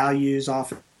of values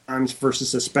oftentimes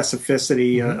versus the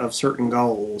specificity of certain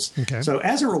goals. Okay. So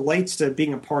as it relates to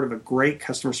being a part of a great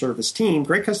customer service team,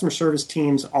 great customer service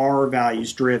teams are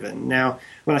values-driven. Now,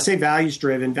 when I say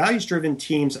values-driven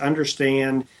teams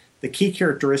understand the key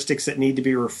characteristics that need to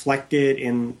be reflected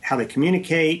in how they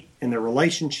communicate, in their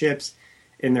relationships,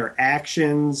 in their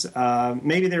actions.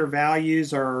 Maybe their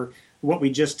values are what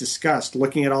we just discussed,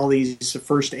 looking at all these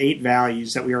first 8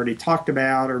 values that we already talked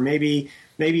about, or maybe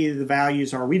the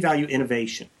values are we value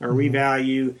innovation, or we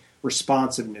value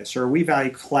responsiveness, or we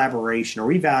value collaboration, or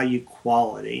we value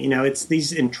quality. It's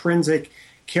these intrinsic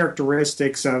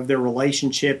characteristics of their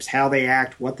relationships, how they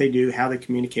act, what they do, how they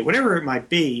communicate, whatever it might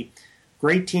be.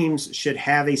 Great teams should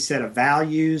have a set of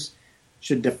values,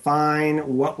 should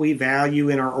define what we value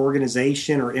in our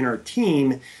organization or in our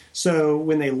team. So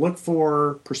when they look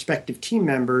for prospective team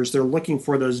members, they're looking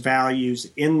for those values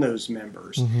in those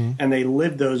members, and they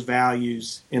live those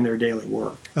values in their daily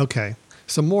work. Okay.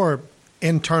 So more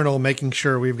internal, making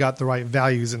sure we've got the right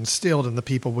values instilled in the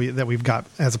people that we've got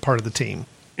as a part of the team.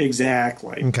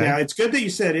 Exactly. Okay. Now, it's good that you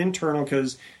said internal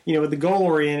because, with the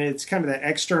goal-oriented, it's kind of the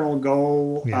external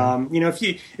goal. Yeah.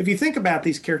 If you think about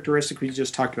these characteristics we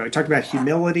just talked about, we talked about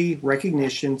humility,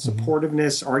 recognition,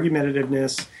 supportiveness,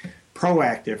 argumentativeness,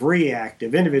 proactive,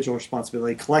 reactive, individual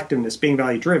responsibility, collectiveness, being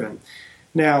value-driven.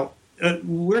 Now,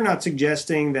 we're not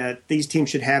suggesting that these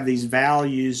teams should have these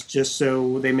values just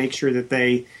so they make sure that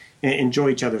they enjoy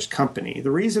each other's company. The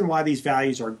reason why these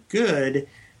values are good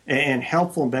and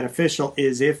helpful and beneficial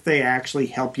is if they actually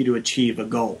help you to achieve a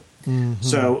goal.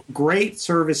 So great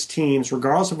service teams,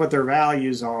 regardless of what their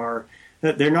values are,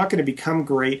 they're not going to become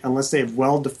great unless they have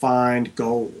well-defined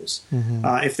goals.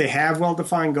 If they have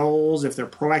well-defined goals, if they're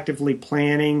proactively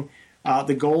planning,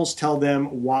 the goals tell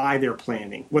them why they're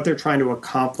planning, what they're trying to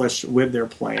accomplish with their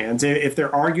plans. If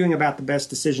they're arguing about the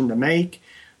best decision to make,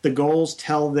 the goals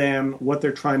tell them what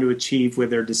they're trying to achieve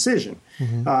with their decision.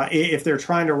 If they're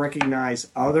trying to recognize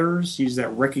others, use that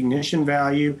recognition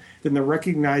value, then they're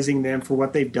recognizing them for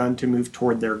what they've done to move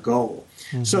toward their goal.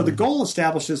 So the goal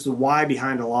establishes the why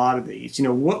behind a lot of these.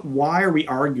 Why are we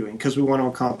arguing? Because we want to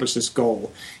accomplish this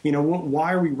goal.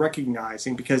 Why are we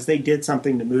recognizing? Because they did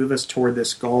something to move us toward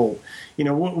this goal.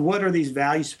 What are these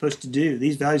values supposed to do?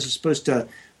 These values are supposed to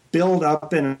build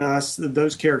up in us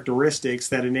those characteristics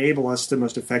that enable us to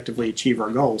most effectively achieve our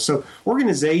goals. So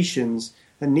organizations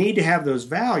need to have those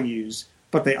values,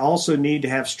 but they also need to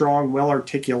have strong,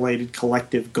 well-articulated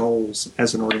collective goals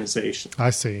as an organization. I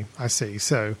see.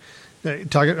 So,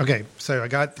 so I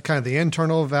got kind of the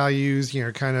internal values,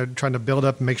 kind of trying to build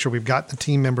up and make sure we've got the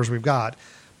team members we've got.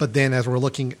 But then as we're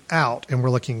looking out and we're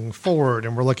looking forward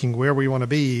and we're looking where we want to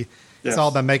be, it's all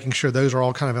about making sure those are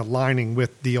all kind of aligning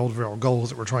with the overall goals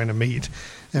that we're trying to meet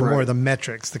and more of the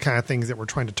metrics, the kind of things that we're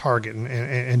trying to target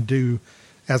and do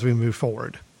as we move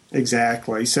forward.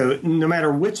 Exactly. So no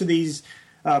matter which of these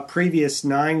previous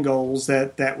 9 goals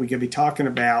that we could be talking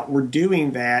about, we're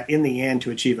doing that in the end to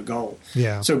achieve a goal.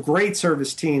 Yeah. So great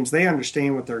service teams, they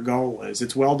understand what their goal is.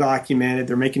 It's well documented.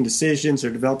 They're making decisions. They're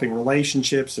developing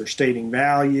relationships. They're stating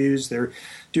values. They're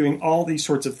doing all these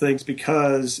sorts of things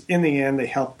because in the end they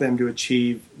help them to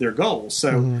achieve their goals.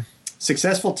 So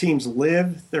successful teams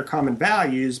live their common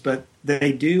values, but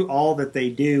they do all that they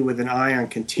do with an eye on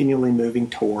continually moving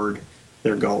toward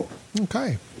their goal.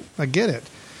 Okay. I get it.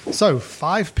 So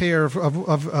 5 pair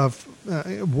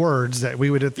of words that we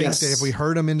would think that if we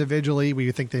heard them individually, we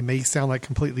would think they may sound like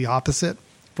completely opposite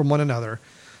from one another.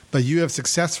 but you have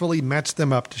successfully matched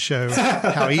them up to show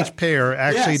how each pair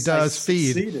actually does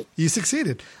feed. Succeeded. You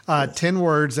succeeded. 10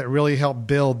 words that really help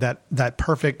build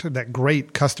that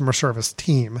great customer service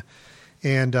team.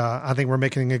 And I think we're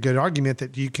making a good argument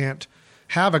that you can't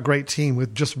have a great team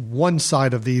with just one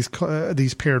side of these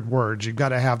paired words. You've got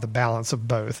to have the balance of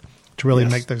both to really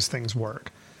make those things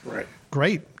work. Right.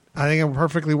 Great. I think it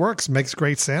perfectly works. Makes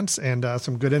great sense, and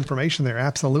some good information there.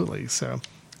 Absolutely. So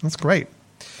that's great.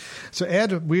 So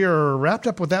Ed, we are wrapped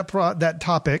up with that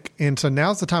topic, and so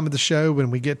now's the time of the show when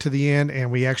we get to the end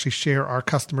and we actually share our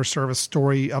customer service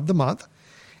story of the month.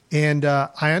 And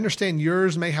I understand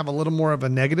yours may have a little more of a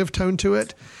negative tone to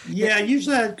it. Yeah,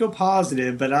 usually I'd go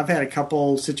positive, but I've had a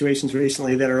couple situations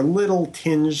recently that are a little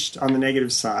tinged on the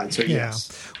negative side. So yes.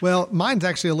 Well, mine's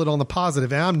actually a little on the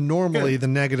positive, and I'm normally the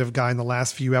negative guy in the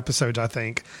last few episodes, I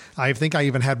think. I think I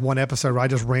even had one episode where I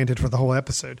just ranted for the whole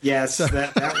episode. Yes,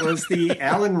 that was the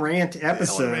Alan Rant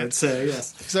episode. So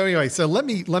yes. So anyway,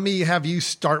 let me have you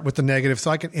start with the negative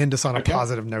so I can end us on a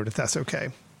positive note, if that's okay.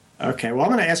 Okay, well,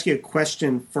 I'm going to ask you a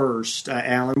question first,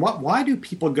 Alan. Why do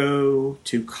people go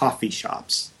to coffee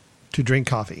shops? To drink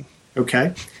coffee.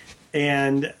 Okay.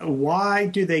 And why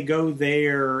do they go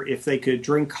there if they could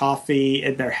drink coffee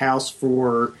at their house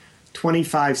for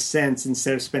 25 cents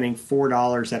instead of spending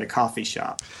 $4 at a coffee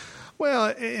shop?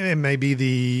 Well, it may be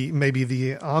the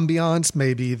ambiance,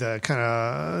 maybe the kind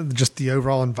of just the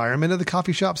overall environment of the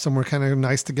coffee shop, somewhere kind of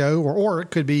nice to go, or it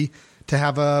could be to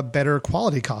have a better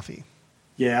quality coffee.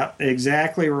 Yeah,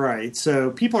 exactly right.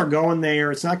 So people are going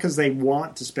there. It's not because they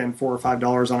want to spend $4 or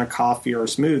 $5 on a coffee or a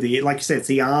smoothie. Like you said, it's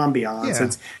the ambiance. Yeah.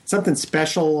 It's something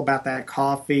special about that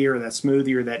coffee or that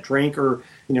smoothie or that drink, or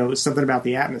something about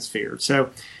the atmosphere.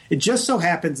 So it just so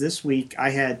happens this week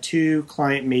I had 2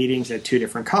 client meetings at 2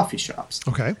 different coffee shops.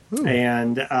 Okay. Ooh.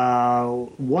 And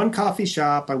one coffee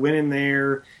shop, I went in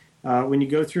there. When you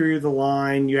go through the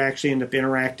line, you actually end up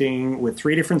interacting with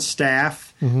 3 different staff.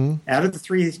 Mm-hmm. Out of the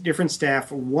 3 different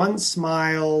staff, one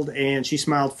smiled, and she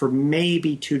smiled for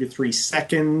maybe 2 to 3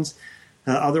 seconds.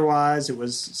 Otherwise, it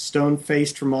was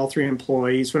stone-faced from all 3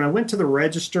 employees. When I went to the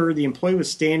register, the employee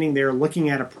was standing there looking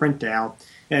at a printout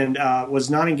and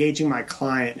was not engaging my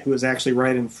client, who was actually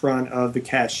right in front of the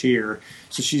cashier.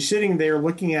 So she's sitting there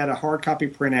looking at a hard copy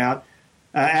printout.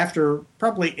 After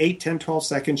probably 8, 10, 12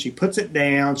 seconds, she puts it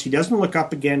down. She doesn't look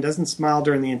up again, doesn't smile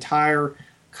during the entire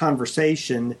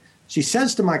conversation. She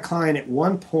says to my client at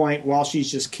one point, while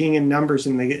she's just keying numbers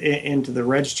into the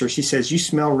register, she says, "You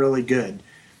smell really good."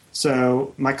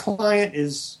 So my client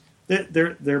is,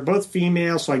 they're both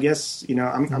female, so I guess,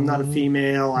 I'm not a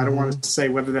female. I don't want to say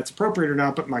whether that's appropriate or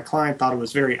not, but my client thought it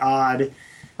was very odd.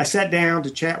 I sat down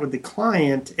to chat with the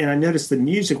client, and I noticed the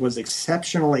music was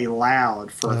exceptionally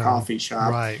loud for a coffee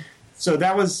shop. Right. So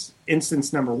that was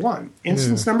instance number 1.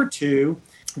 Instance number 2,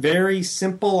 very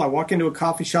simple. I walk into a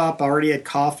coffee shop. I already had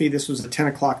coffee. This was a 10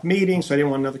 o'clock meeting, so I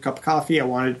didn't want another cup of coffee. I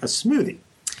wanted a smoothie.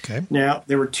 Okay. Now,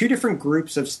 there were 2 different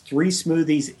groups of 3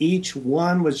 smoothies each.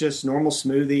 One was just normal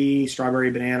smoothie,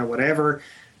 strawberry, banana, whatever.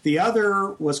 The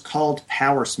other was called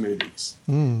power smoothies.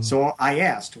 So I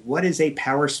asked, "What is a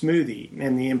power smoothie?"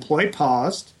 And the employee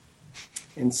paused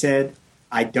and said,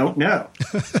 "I don't know."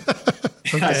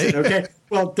 Okay. I said, "Okay,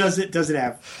 well, does it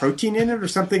have protein in it or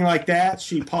something like that?"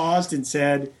 She paused and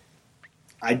said,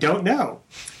 "I don't know."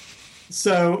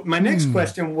 So my next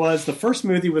question was, the first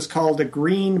smoothie was called a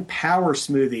green power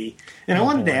smoothie. And I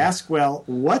wanted to ask, well,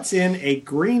 what's in a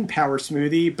green power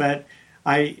smoothie? But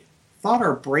I thought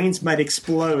our brains might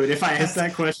explode if I asked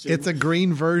that question. It's a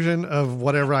green version of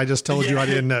whatever I just told you I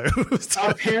didn't know.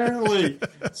 Apparently.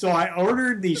 So I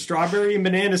ordered the strawberry and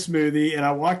banana smoothie, and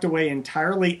I walked away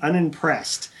entirely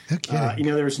unimpressed. Okay.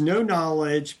 There was no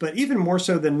knowledge, but even more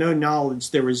so than no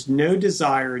knowledge, there was no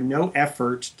desire, no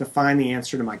effort to find the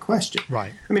answer to my question.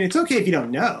 Right. I mean, it's okay if you don't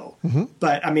know,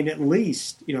 but I mean, at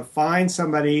least, find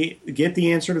somebody, get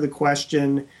the answer to the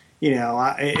question.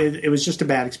 It was just a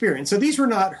bad experience. So these were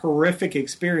not horrific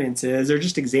experiences. They're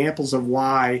just examples of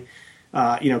why,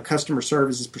 customer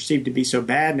service is perceived to be so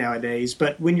bad nowadays.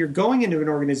 But when you're going into an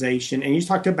organization, and you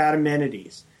talked about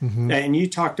amenities, and you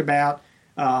talked about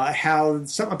how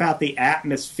something about the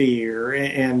atmosphere,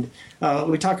 and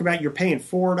we talk about you're paying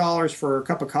 $4 for a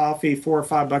cup of coffee, $4 or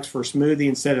 $5 for a smoothie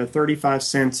instead of 35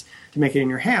 cents to make it in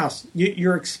your house.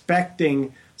 You're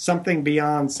expecting something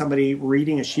beyond somebody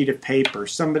reading a sheet of paper,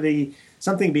 something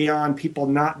beyond people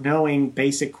not knowing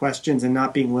basic questions and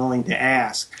not being willing to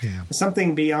ask,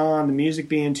 something beyond the music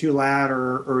being too loud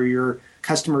or your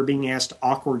customer being asked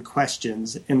awkward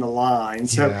questions in the line.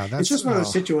 So it's just one of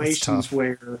those situations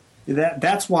where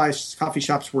that's why coffee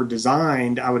shops were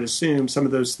designed, I would assume, some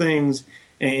of those things.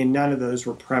 and none of those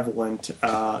were prevalent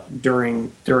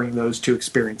during those two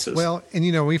experiences. Well,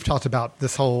 and we've talked about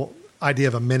this whole idea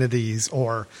of amenities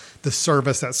or the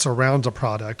service that surrounds a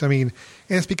product. I mean,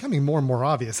 and it's becoming more and more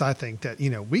obvious, I think, that,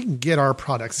 we can get our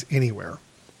products anywhere.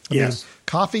 I mean,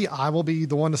 coffee, I will be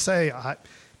the one to say,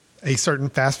 a certain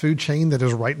fast food chain that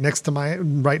is right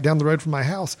down the road from my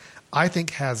house, I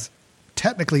think has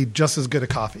technically just as good a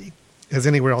coffee as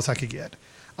anywhere else I could get.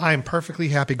 I am perfectly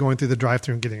happy going through the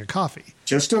drive-thru and getting a coffee.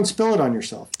 Just don't spill it on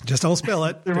yourself. Just don't spill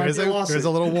it. There's a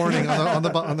little warning on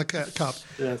the cup.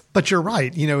 Yes. But you're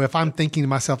right. If I'm thinking to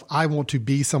myself, I want to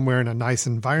be somewhere in a nice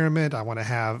environment. I want to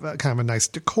have kind of a nice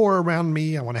decor around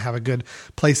me. I want to have a good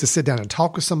place to sit down and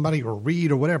talk with somebody or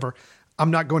read or whatever.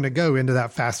 I'm not going to go into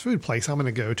that fast food place. I'm going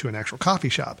to go to an actual coffee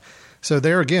shop. So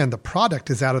there again, the product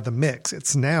is out of the mix.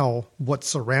 It's now what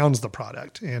surrounds the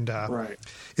product. And right.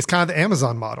 It's kind of the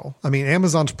Amazon model. I mean,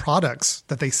 Amazon's products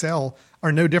that they sell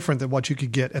are no different than what you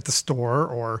could get at the store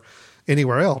or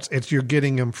anywhere else. You're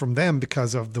getting them from them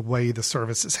because of the way the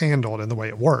service is handled and the way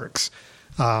it works.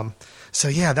 So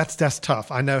yeah, that's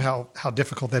tough. I know how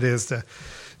difficult that is to,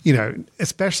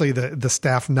 especially the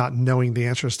staff not knowing the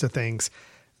answers to things.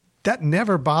 That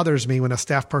never bothers me when a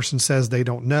staff person says they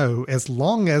don't know, as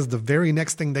long as the very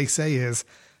next thing they say is,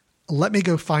 let me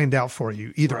go find out for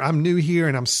you. Either I'm new here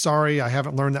and I'm sorry, I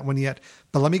haven't learned that one yet,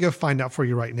 but let me go find out for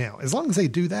you right now. As long as they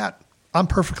do that, I'm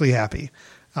perfectly happy.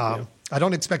 I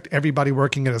don't expect everybody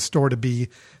working at a store to be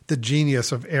the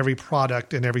genius of every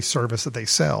product and every service that they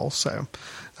sell. So,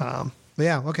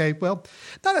 yeah. Okay. Well,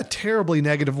 not a terribly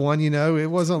negative one. It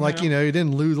wasn't like, you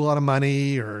didn't lose a lot of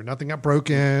money or nothing got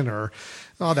broken or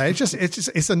all that.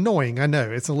 It's annoying. I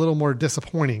know it's a little more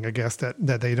disappointing, I guess, that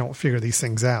they don't figure these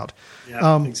things out.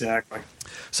 Yeah, exactly.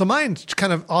 So mine's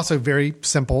kind of also very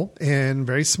simple and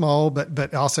very small,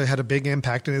 but also had a big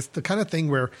impact. And it's the kind of thing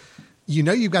where,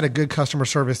 you've got a good customer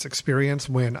service experience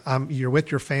when you're with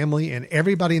your family and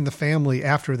everybody in the family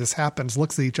after this happens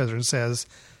looks at each other and says,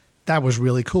 that was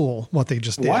really cool what they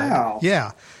just did. Wow.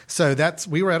 Yeah. So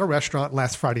we were at a restaurant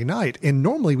last Friday night, and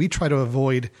normally we try to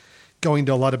avoid going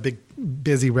to a lot of big,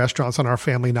 busy restaurants on our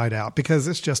family night out because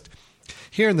it's just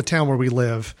here in the town where we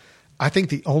live. I think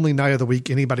the only night of the week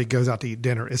anybody goes out to eat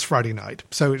dinner is Friday night.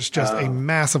 So it's just a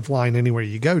massive line anywhere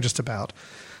you go just about.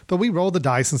 But we rolled the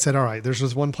dice and said, all right, there's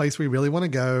this one place we really want to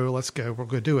go. Let's go. We're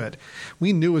going to do it.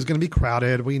 We knew it was going to be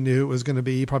crowded. We knew it was going to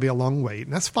be probably a long wait.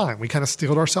 And that's fine. We kind of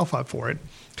steeled ourselves up for it.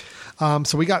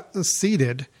 So we got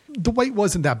seated. The wait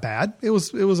wasn't that bad. It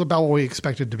was about what we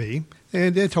expected to be.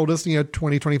 And it told us,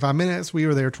 20, 25 minutes. We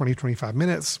were there 20, 25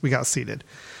 minutes. We got seated.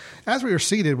 As we were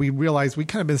seated, we realized we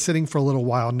kind of been sitting for a little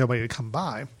while and nobody had come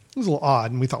by. It was a little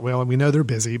odd. And we thought, well, we know they're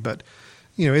busy, but,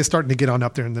 it's starting to get on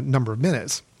up there in the number of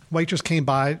minutes. Waitress came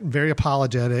by, very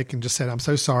apologetic, and just said, I'm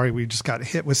so sorry. We just got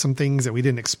hit with some things that we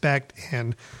didn't expect.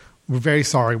 And we're very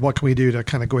sorry. What can we do to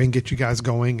kind of go ahead and get you guys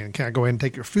going? And can I go ahead and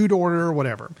take your food order or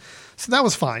whatever? So that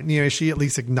was fine. She at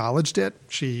least acknowledged it.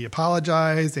 She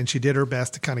apologized and she did her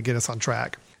best to kind of get us on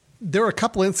track. There were a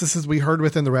couple instances we heard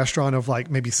within the restaurant of like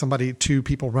maybe two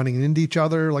people running into each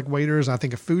other, like waiters. I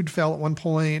think a food fell at one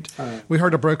point. We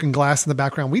heard a broken glass in the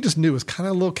background. We just knew it was kind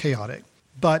of a little chaotic.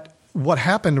 But what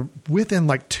happened within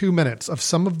like 2 minutes of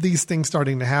some of these things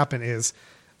starting to happen is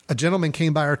a gentleman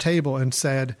came by our table and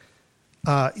said,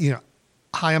 hi,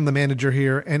 I'm the manager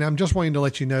here. And I'm just wanting to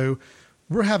let you know,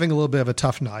 we're having a little bit of a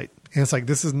tough night. And it's like,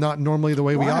 this is not normally the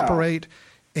way we operate.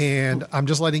 And I'm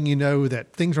just letting you know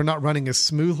that things are not running as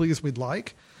smoothly as we'd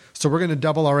like. So we're going to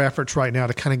double our efforts right now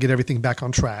to kind of get everything back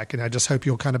on track. And I just hope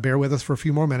you'll kind of bear with us for a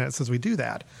few more minutes as we do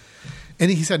that. And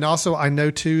he said, and also, I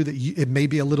know too that it may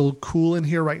be a little cool in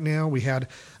here right now. We had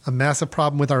a massive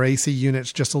problem with our AC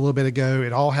units just a little bit ago.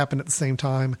 It all happened at the same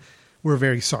time. We're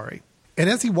very sorry. And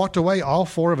as he walked away, all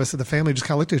four of us at the family just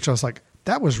kind of looked at each other. I was like,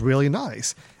 that was really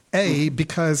nice.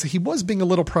 Because he was being a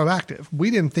little proactive.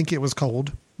 We didn't think it was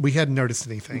cold. We hadn't noticed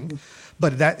anything.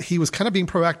 But that he was kind of being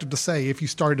proactive to say, if you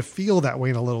started to feel that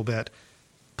way in a little bit,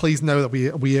 please know that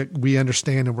we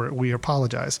understand and we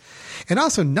apologize. And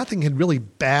also, nothing had really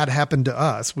bad happened to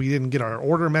us. We didn't get our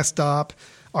order messed up.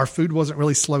 Our food wasn't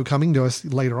really slow coming to us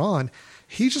later on.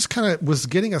 He just kind of was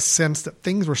getting a sense that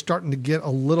things were starting to get a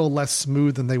little less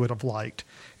smooth than they would have liked.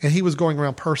 And he was going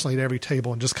around personally at every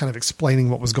table and just kind of explaining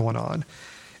what was going on.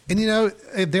 And,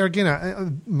 there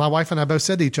again, my wife and I both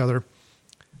said to each other,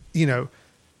 no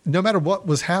matter what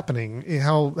was happening,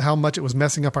 how much it was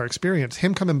messing up our experience,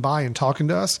 him coming by and talking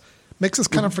to us makes us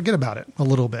kind of forget about it a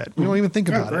little bit. We don't even think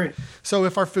about it. So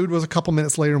if our food was a couple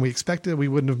minutes later than we expected, we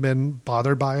wouldn't have been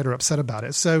bothered by it or upset about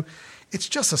it. So it's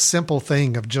just a simple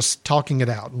thing of just talking it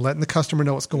out and letting the customer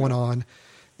know what's going on.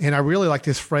 And I really like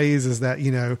this phrase is that,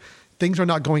 things are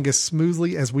not going as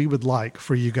smoothly as we would like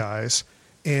for you guys,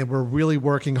 and we're really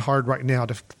working hard right now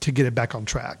to get it back on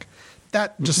track.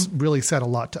 That just really said a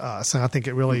lot to us, and I think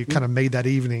it really kind of made that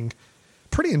evening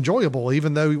pretty enjoyable,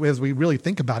 even though as we really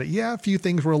think about it, a few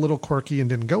things were a little quirky and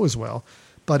didn't go as well.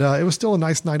 But it was still a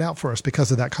nice night out for us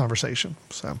because of that conversation.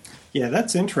 So, yeah,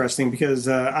 that's interesting because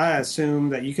I assume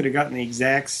that you could have gotten the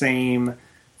exact same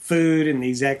food in the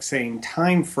exact same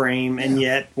time frame and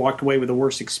yet walked away with a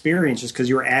worse experience just because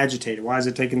you were agitated. Why is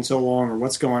it taking so long, or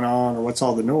what's going on, or what's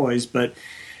all the noise? But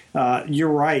you're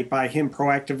right. By him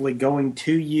proactively going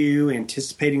to you,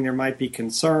 anticipating there might be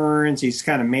concerns, he's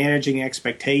kind of managing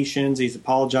expectations, he's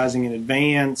apologizing in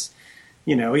advance.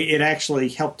 It actually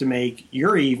helped to make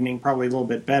your evening probably a little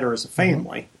bit better as a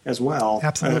family as well.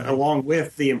 Absolutely. Along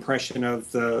with the impression of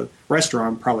the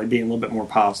restaurant probably being a little bit more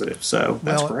positive. So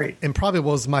that's great. And probably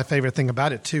was my favorite thing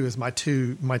about it too is my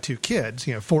two kids,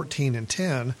 14 and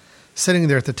 10, sitting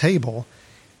there at the table.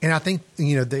 And I think,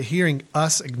 the hearing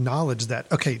us acknowledge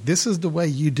that, okay, this is the way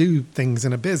you do things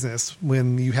in a business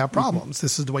when you have problems.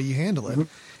 This is the way you handle it.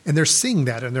 And they're seeing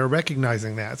that and they're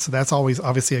recognizing that. So that's always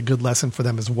obviously a good lesson for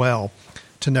them as well,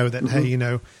 to know that, hey,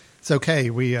 it's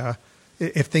okay. We,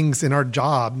 if things in our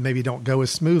job maybe don't go as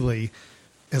smoothly,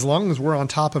 as long as we're on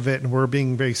top of it and we're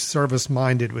being very service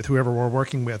minded with whoever we're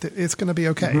working with, it's going to be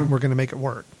okay. We're going to make it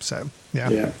work. So,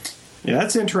 yeah. Yeah,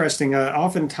 that's interesting.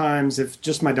 Oftentimes, if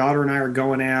just my daughter and I are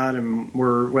going out and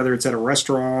whether it's at a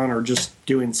restaurant or just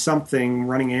doing something,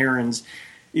 running errands,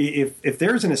 if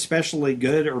there's an especially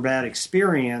good or bad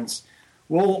experience,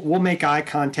 we'll make eye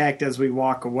contact as we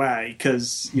walk away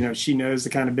because she knows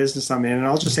the kind of business I'm in, and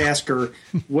I'll just ask her,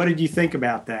 "What did you think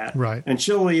about that?" Right, and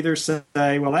she'll either say,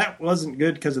 "Well, that wasn't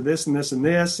good because of this and this and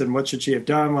this, and what should she have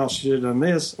done? Well, she should have done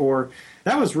this," or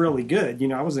 "That was really good.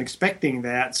 I wasn't expecting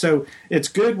that." So it's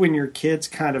good when your kids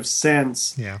kind of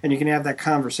sense, and you can have that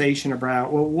conversation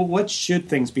about, well, what should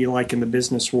things be like in the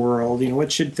business world?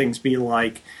 What should things be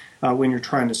like when you're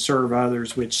trying to serve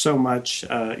others, which so much,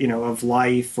 of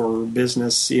life or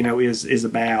business, is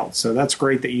about. So that's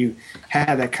great that you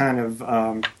had that kind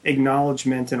of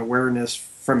acknowledgement and awareness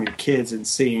from your kids and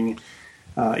seeing,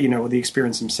 the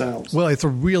experience themselves. Well, it's a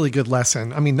really good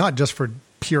lesson. I mean, not just for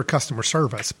pure customer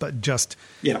service, but just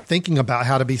thinking about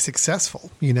how to be successful,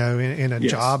 in a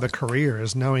job, a career,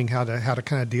 is knowing how to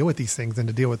kind of deal with these things and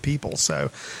to deal with people.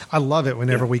 So I love it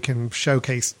whenever we can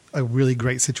showcase a really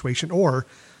great situation or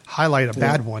highlight a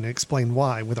bad one and explain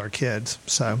why with our kids.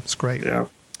 So it's great. Yeah.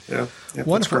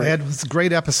 Wonderful, Ed. It was a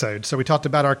great episode. So we talked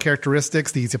about our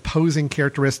characteristics, these opposing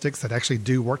characteristics that actually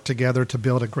do work together to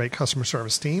build a great customer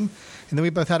service team. And then we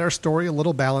both had our story, a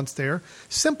little balance there.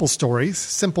 Simple stories,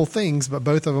 simple things, but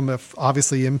both of them have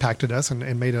obviously impacted us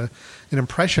and made an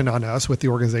impression on us with the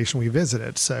organization we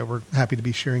visited. So we're happy to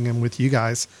be sharing them with you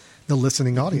guys, the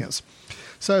listening audience.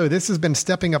 So this has been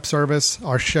Stepping Up Service,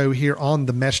 our show here on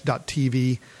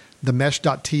themesh.tv.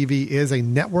 TheMesh.tv is a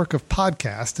network of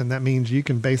podcasts, and that means you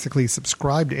can basically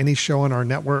subscribe to any show on our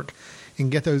network and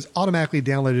get those automatically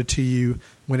downloaded to you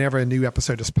whenever a new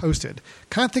episode is posted.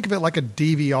 Kind of think of it like a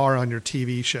DVR on your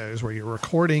TV shows where you're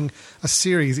recording a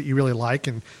series that you really like,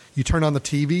 and you turn on the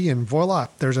TV and voila,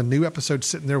 there's a new episode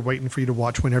sitting there waiting for you to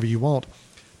watch whenever you want.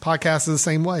 Podcast is the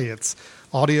same way. It's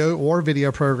audio or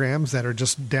video programs that are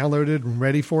just downloaded and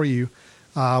ready for you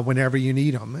whenever you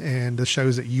need them, and the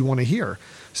shows that you want to hear.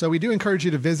 So we do encourage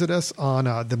you to visit us on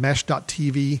the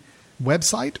Mesh.tv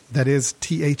website. That is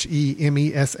TheMesh.tv.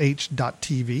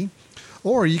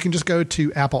 Or you can just go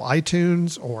to Apple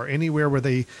iTunes or anywhere where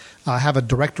they have a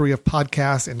directory of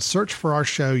podcasts and search for our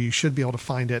show. You should be able to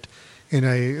find it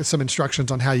in some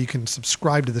instructions on how you can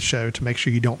subscribe to the show to make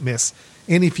sure you don't miss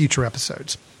any future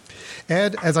episodes.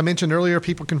 Ed, as I mentioned earlier,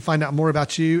 people can find out more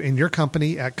about you and your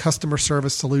company at Customer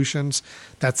Service Solutions.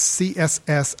 That's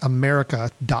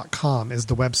CSSAmerica.com is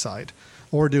the website.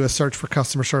 Or do a search for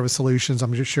Customer Service Solutions.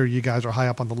 I'm just sure you guys are high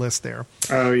up on the list there.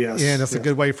 Oh, yes. And it's a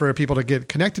good way for people to get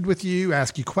connected with you,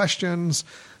 ask you questions,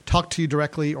 talk to you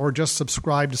directly, or just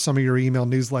subscribe to some of your email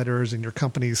newsletters and your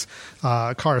company's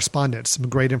correspondence. Some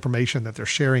great information that they're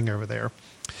sharing over there.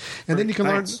 And then you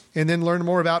can learn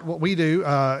more about what we do.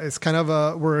 It's kind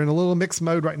of we're in a little mixed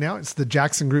mode right now. It's the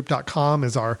JacksonGroup.com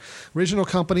is our original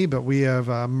company, but we have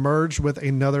merged with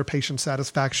another patient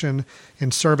satisfaction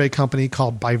and survey company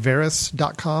called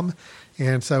Biveris.com.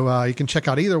 And so you can check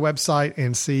out either website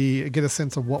and get a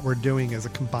sense of what we're doing as a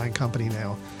combined company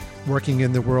now, working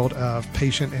in the world of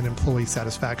patient and employee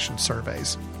satisfaction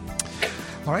surveys.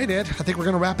 All right, Ed, I think we're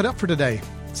going to wrap it up for today.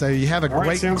 So you have a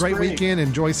great weekend.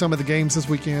 Enjoy some of the games this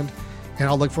weekend, and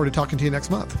I'll look forward to talking to you next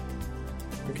month.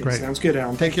 Okay, great. Sounds good,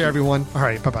 Alan. Take care, everyone. All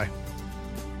right, bye-bye.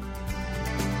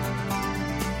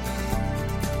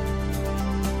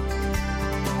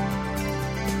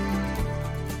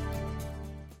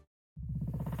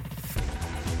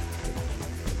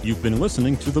 You've been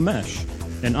listening to The Mesh,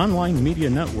 an online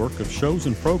media network of shows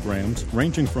and programs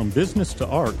ranging from business to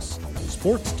arts,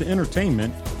 sports to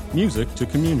entertainment, music to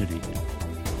community.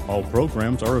 All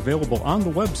programs are available on the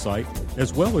website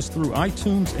as well as through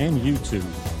iTunes and YouTube.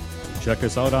 Check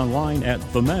us out online at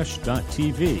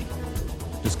themesh.tv.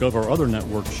 Discover other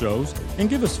network shows and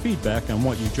give us feedback on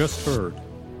what you just heard.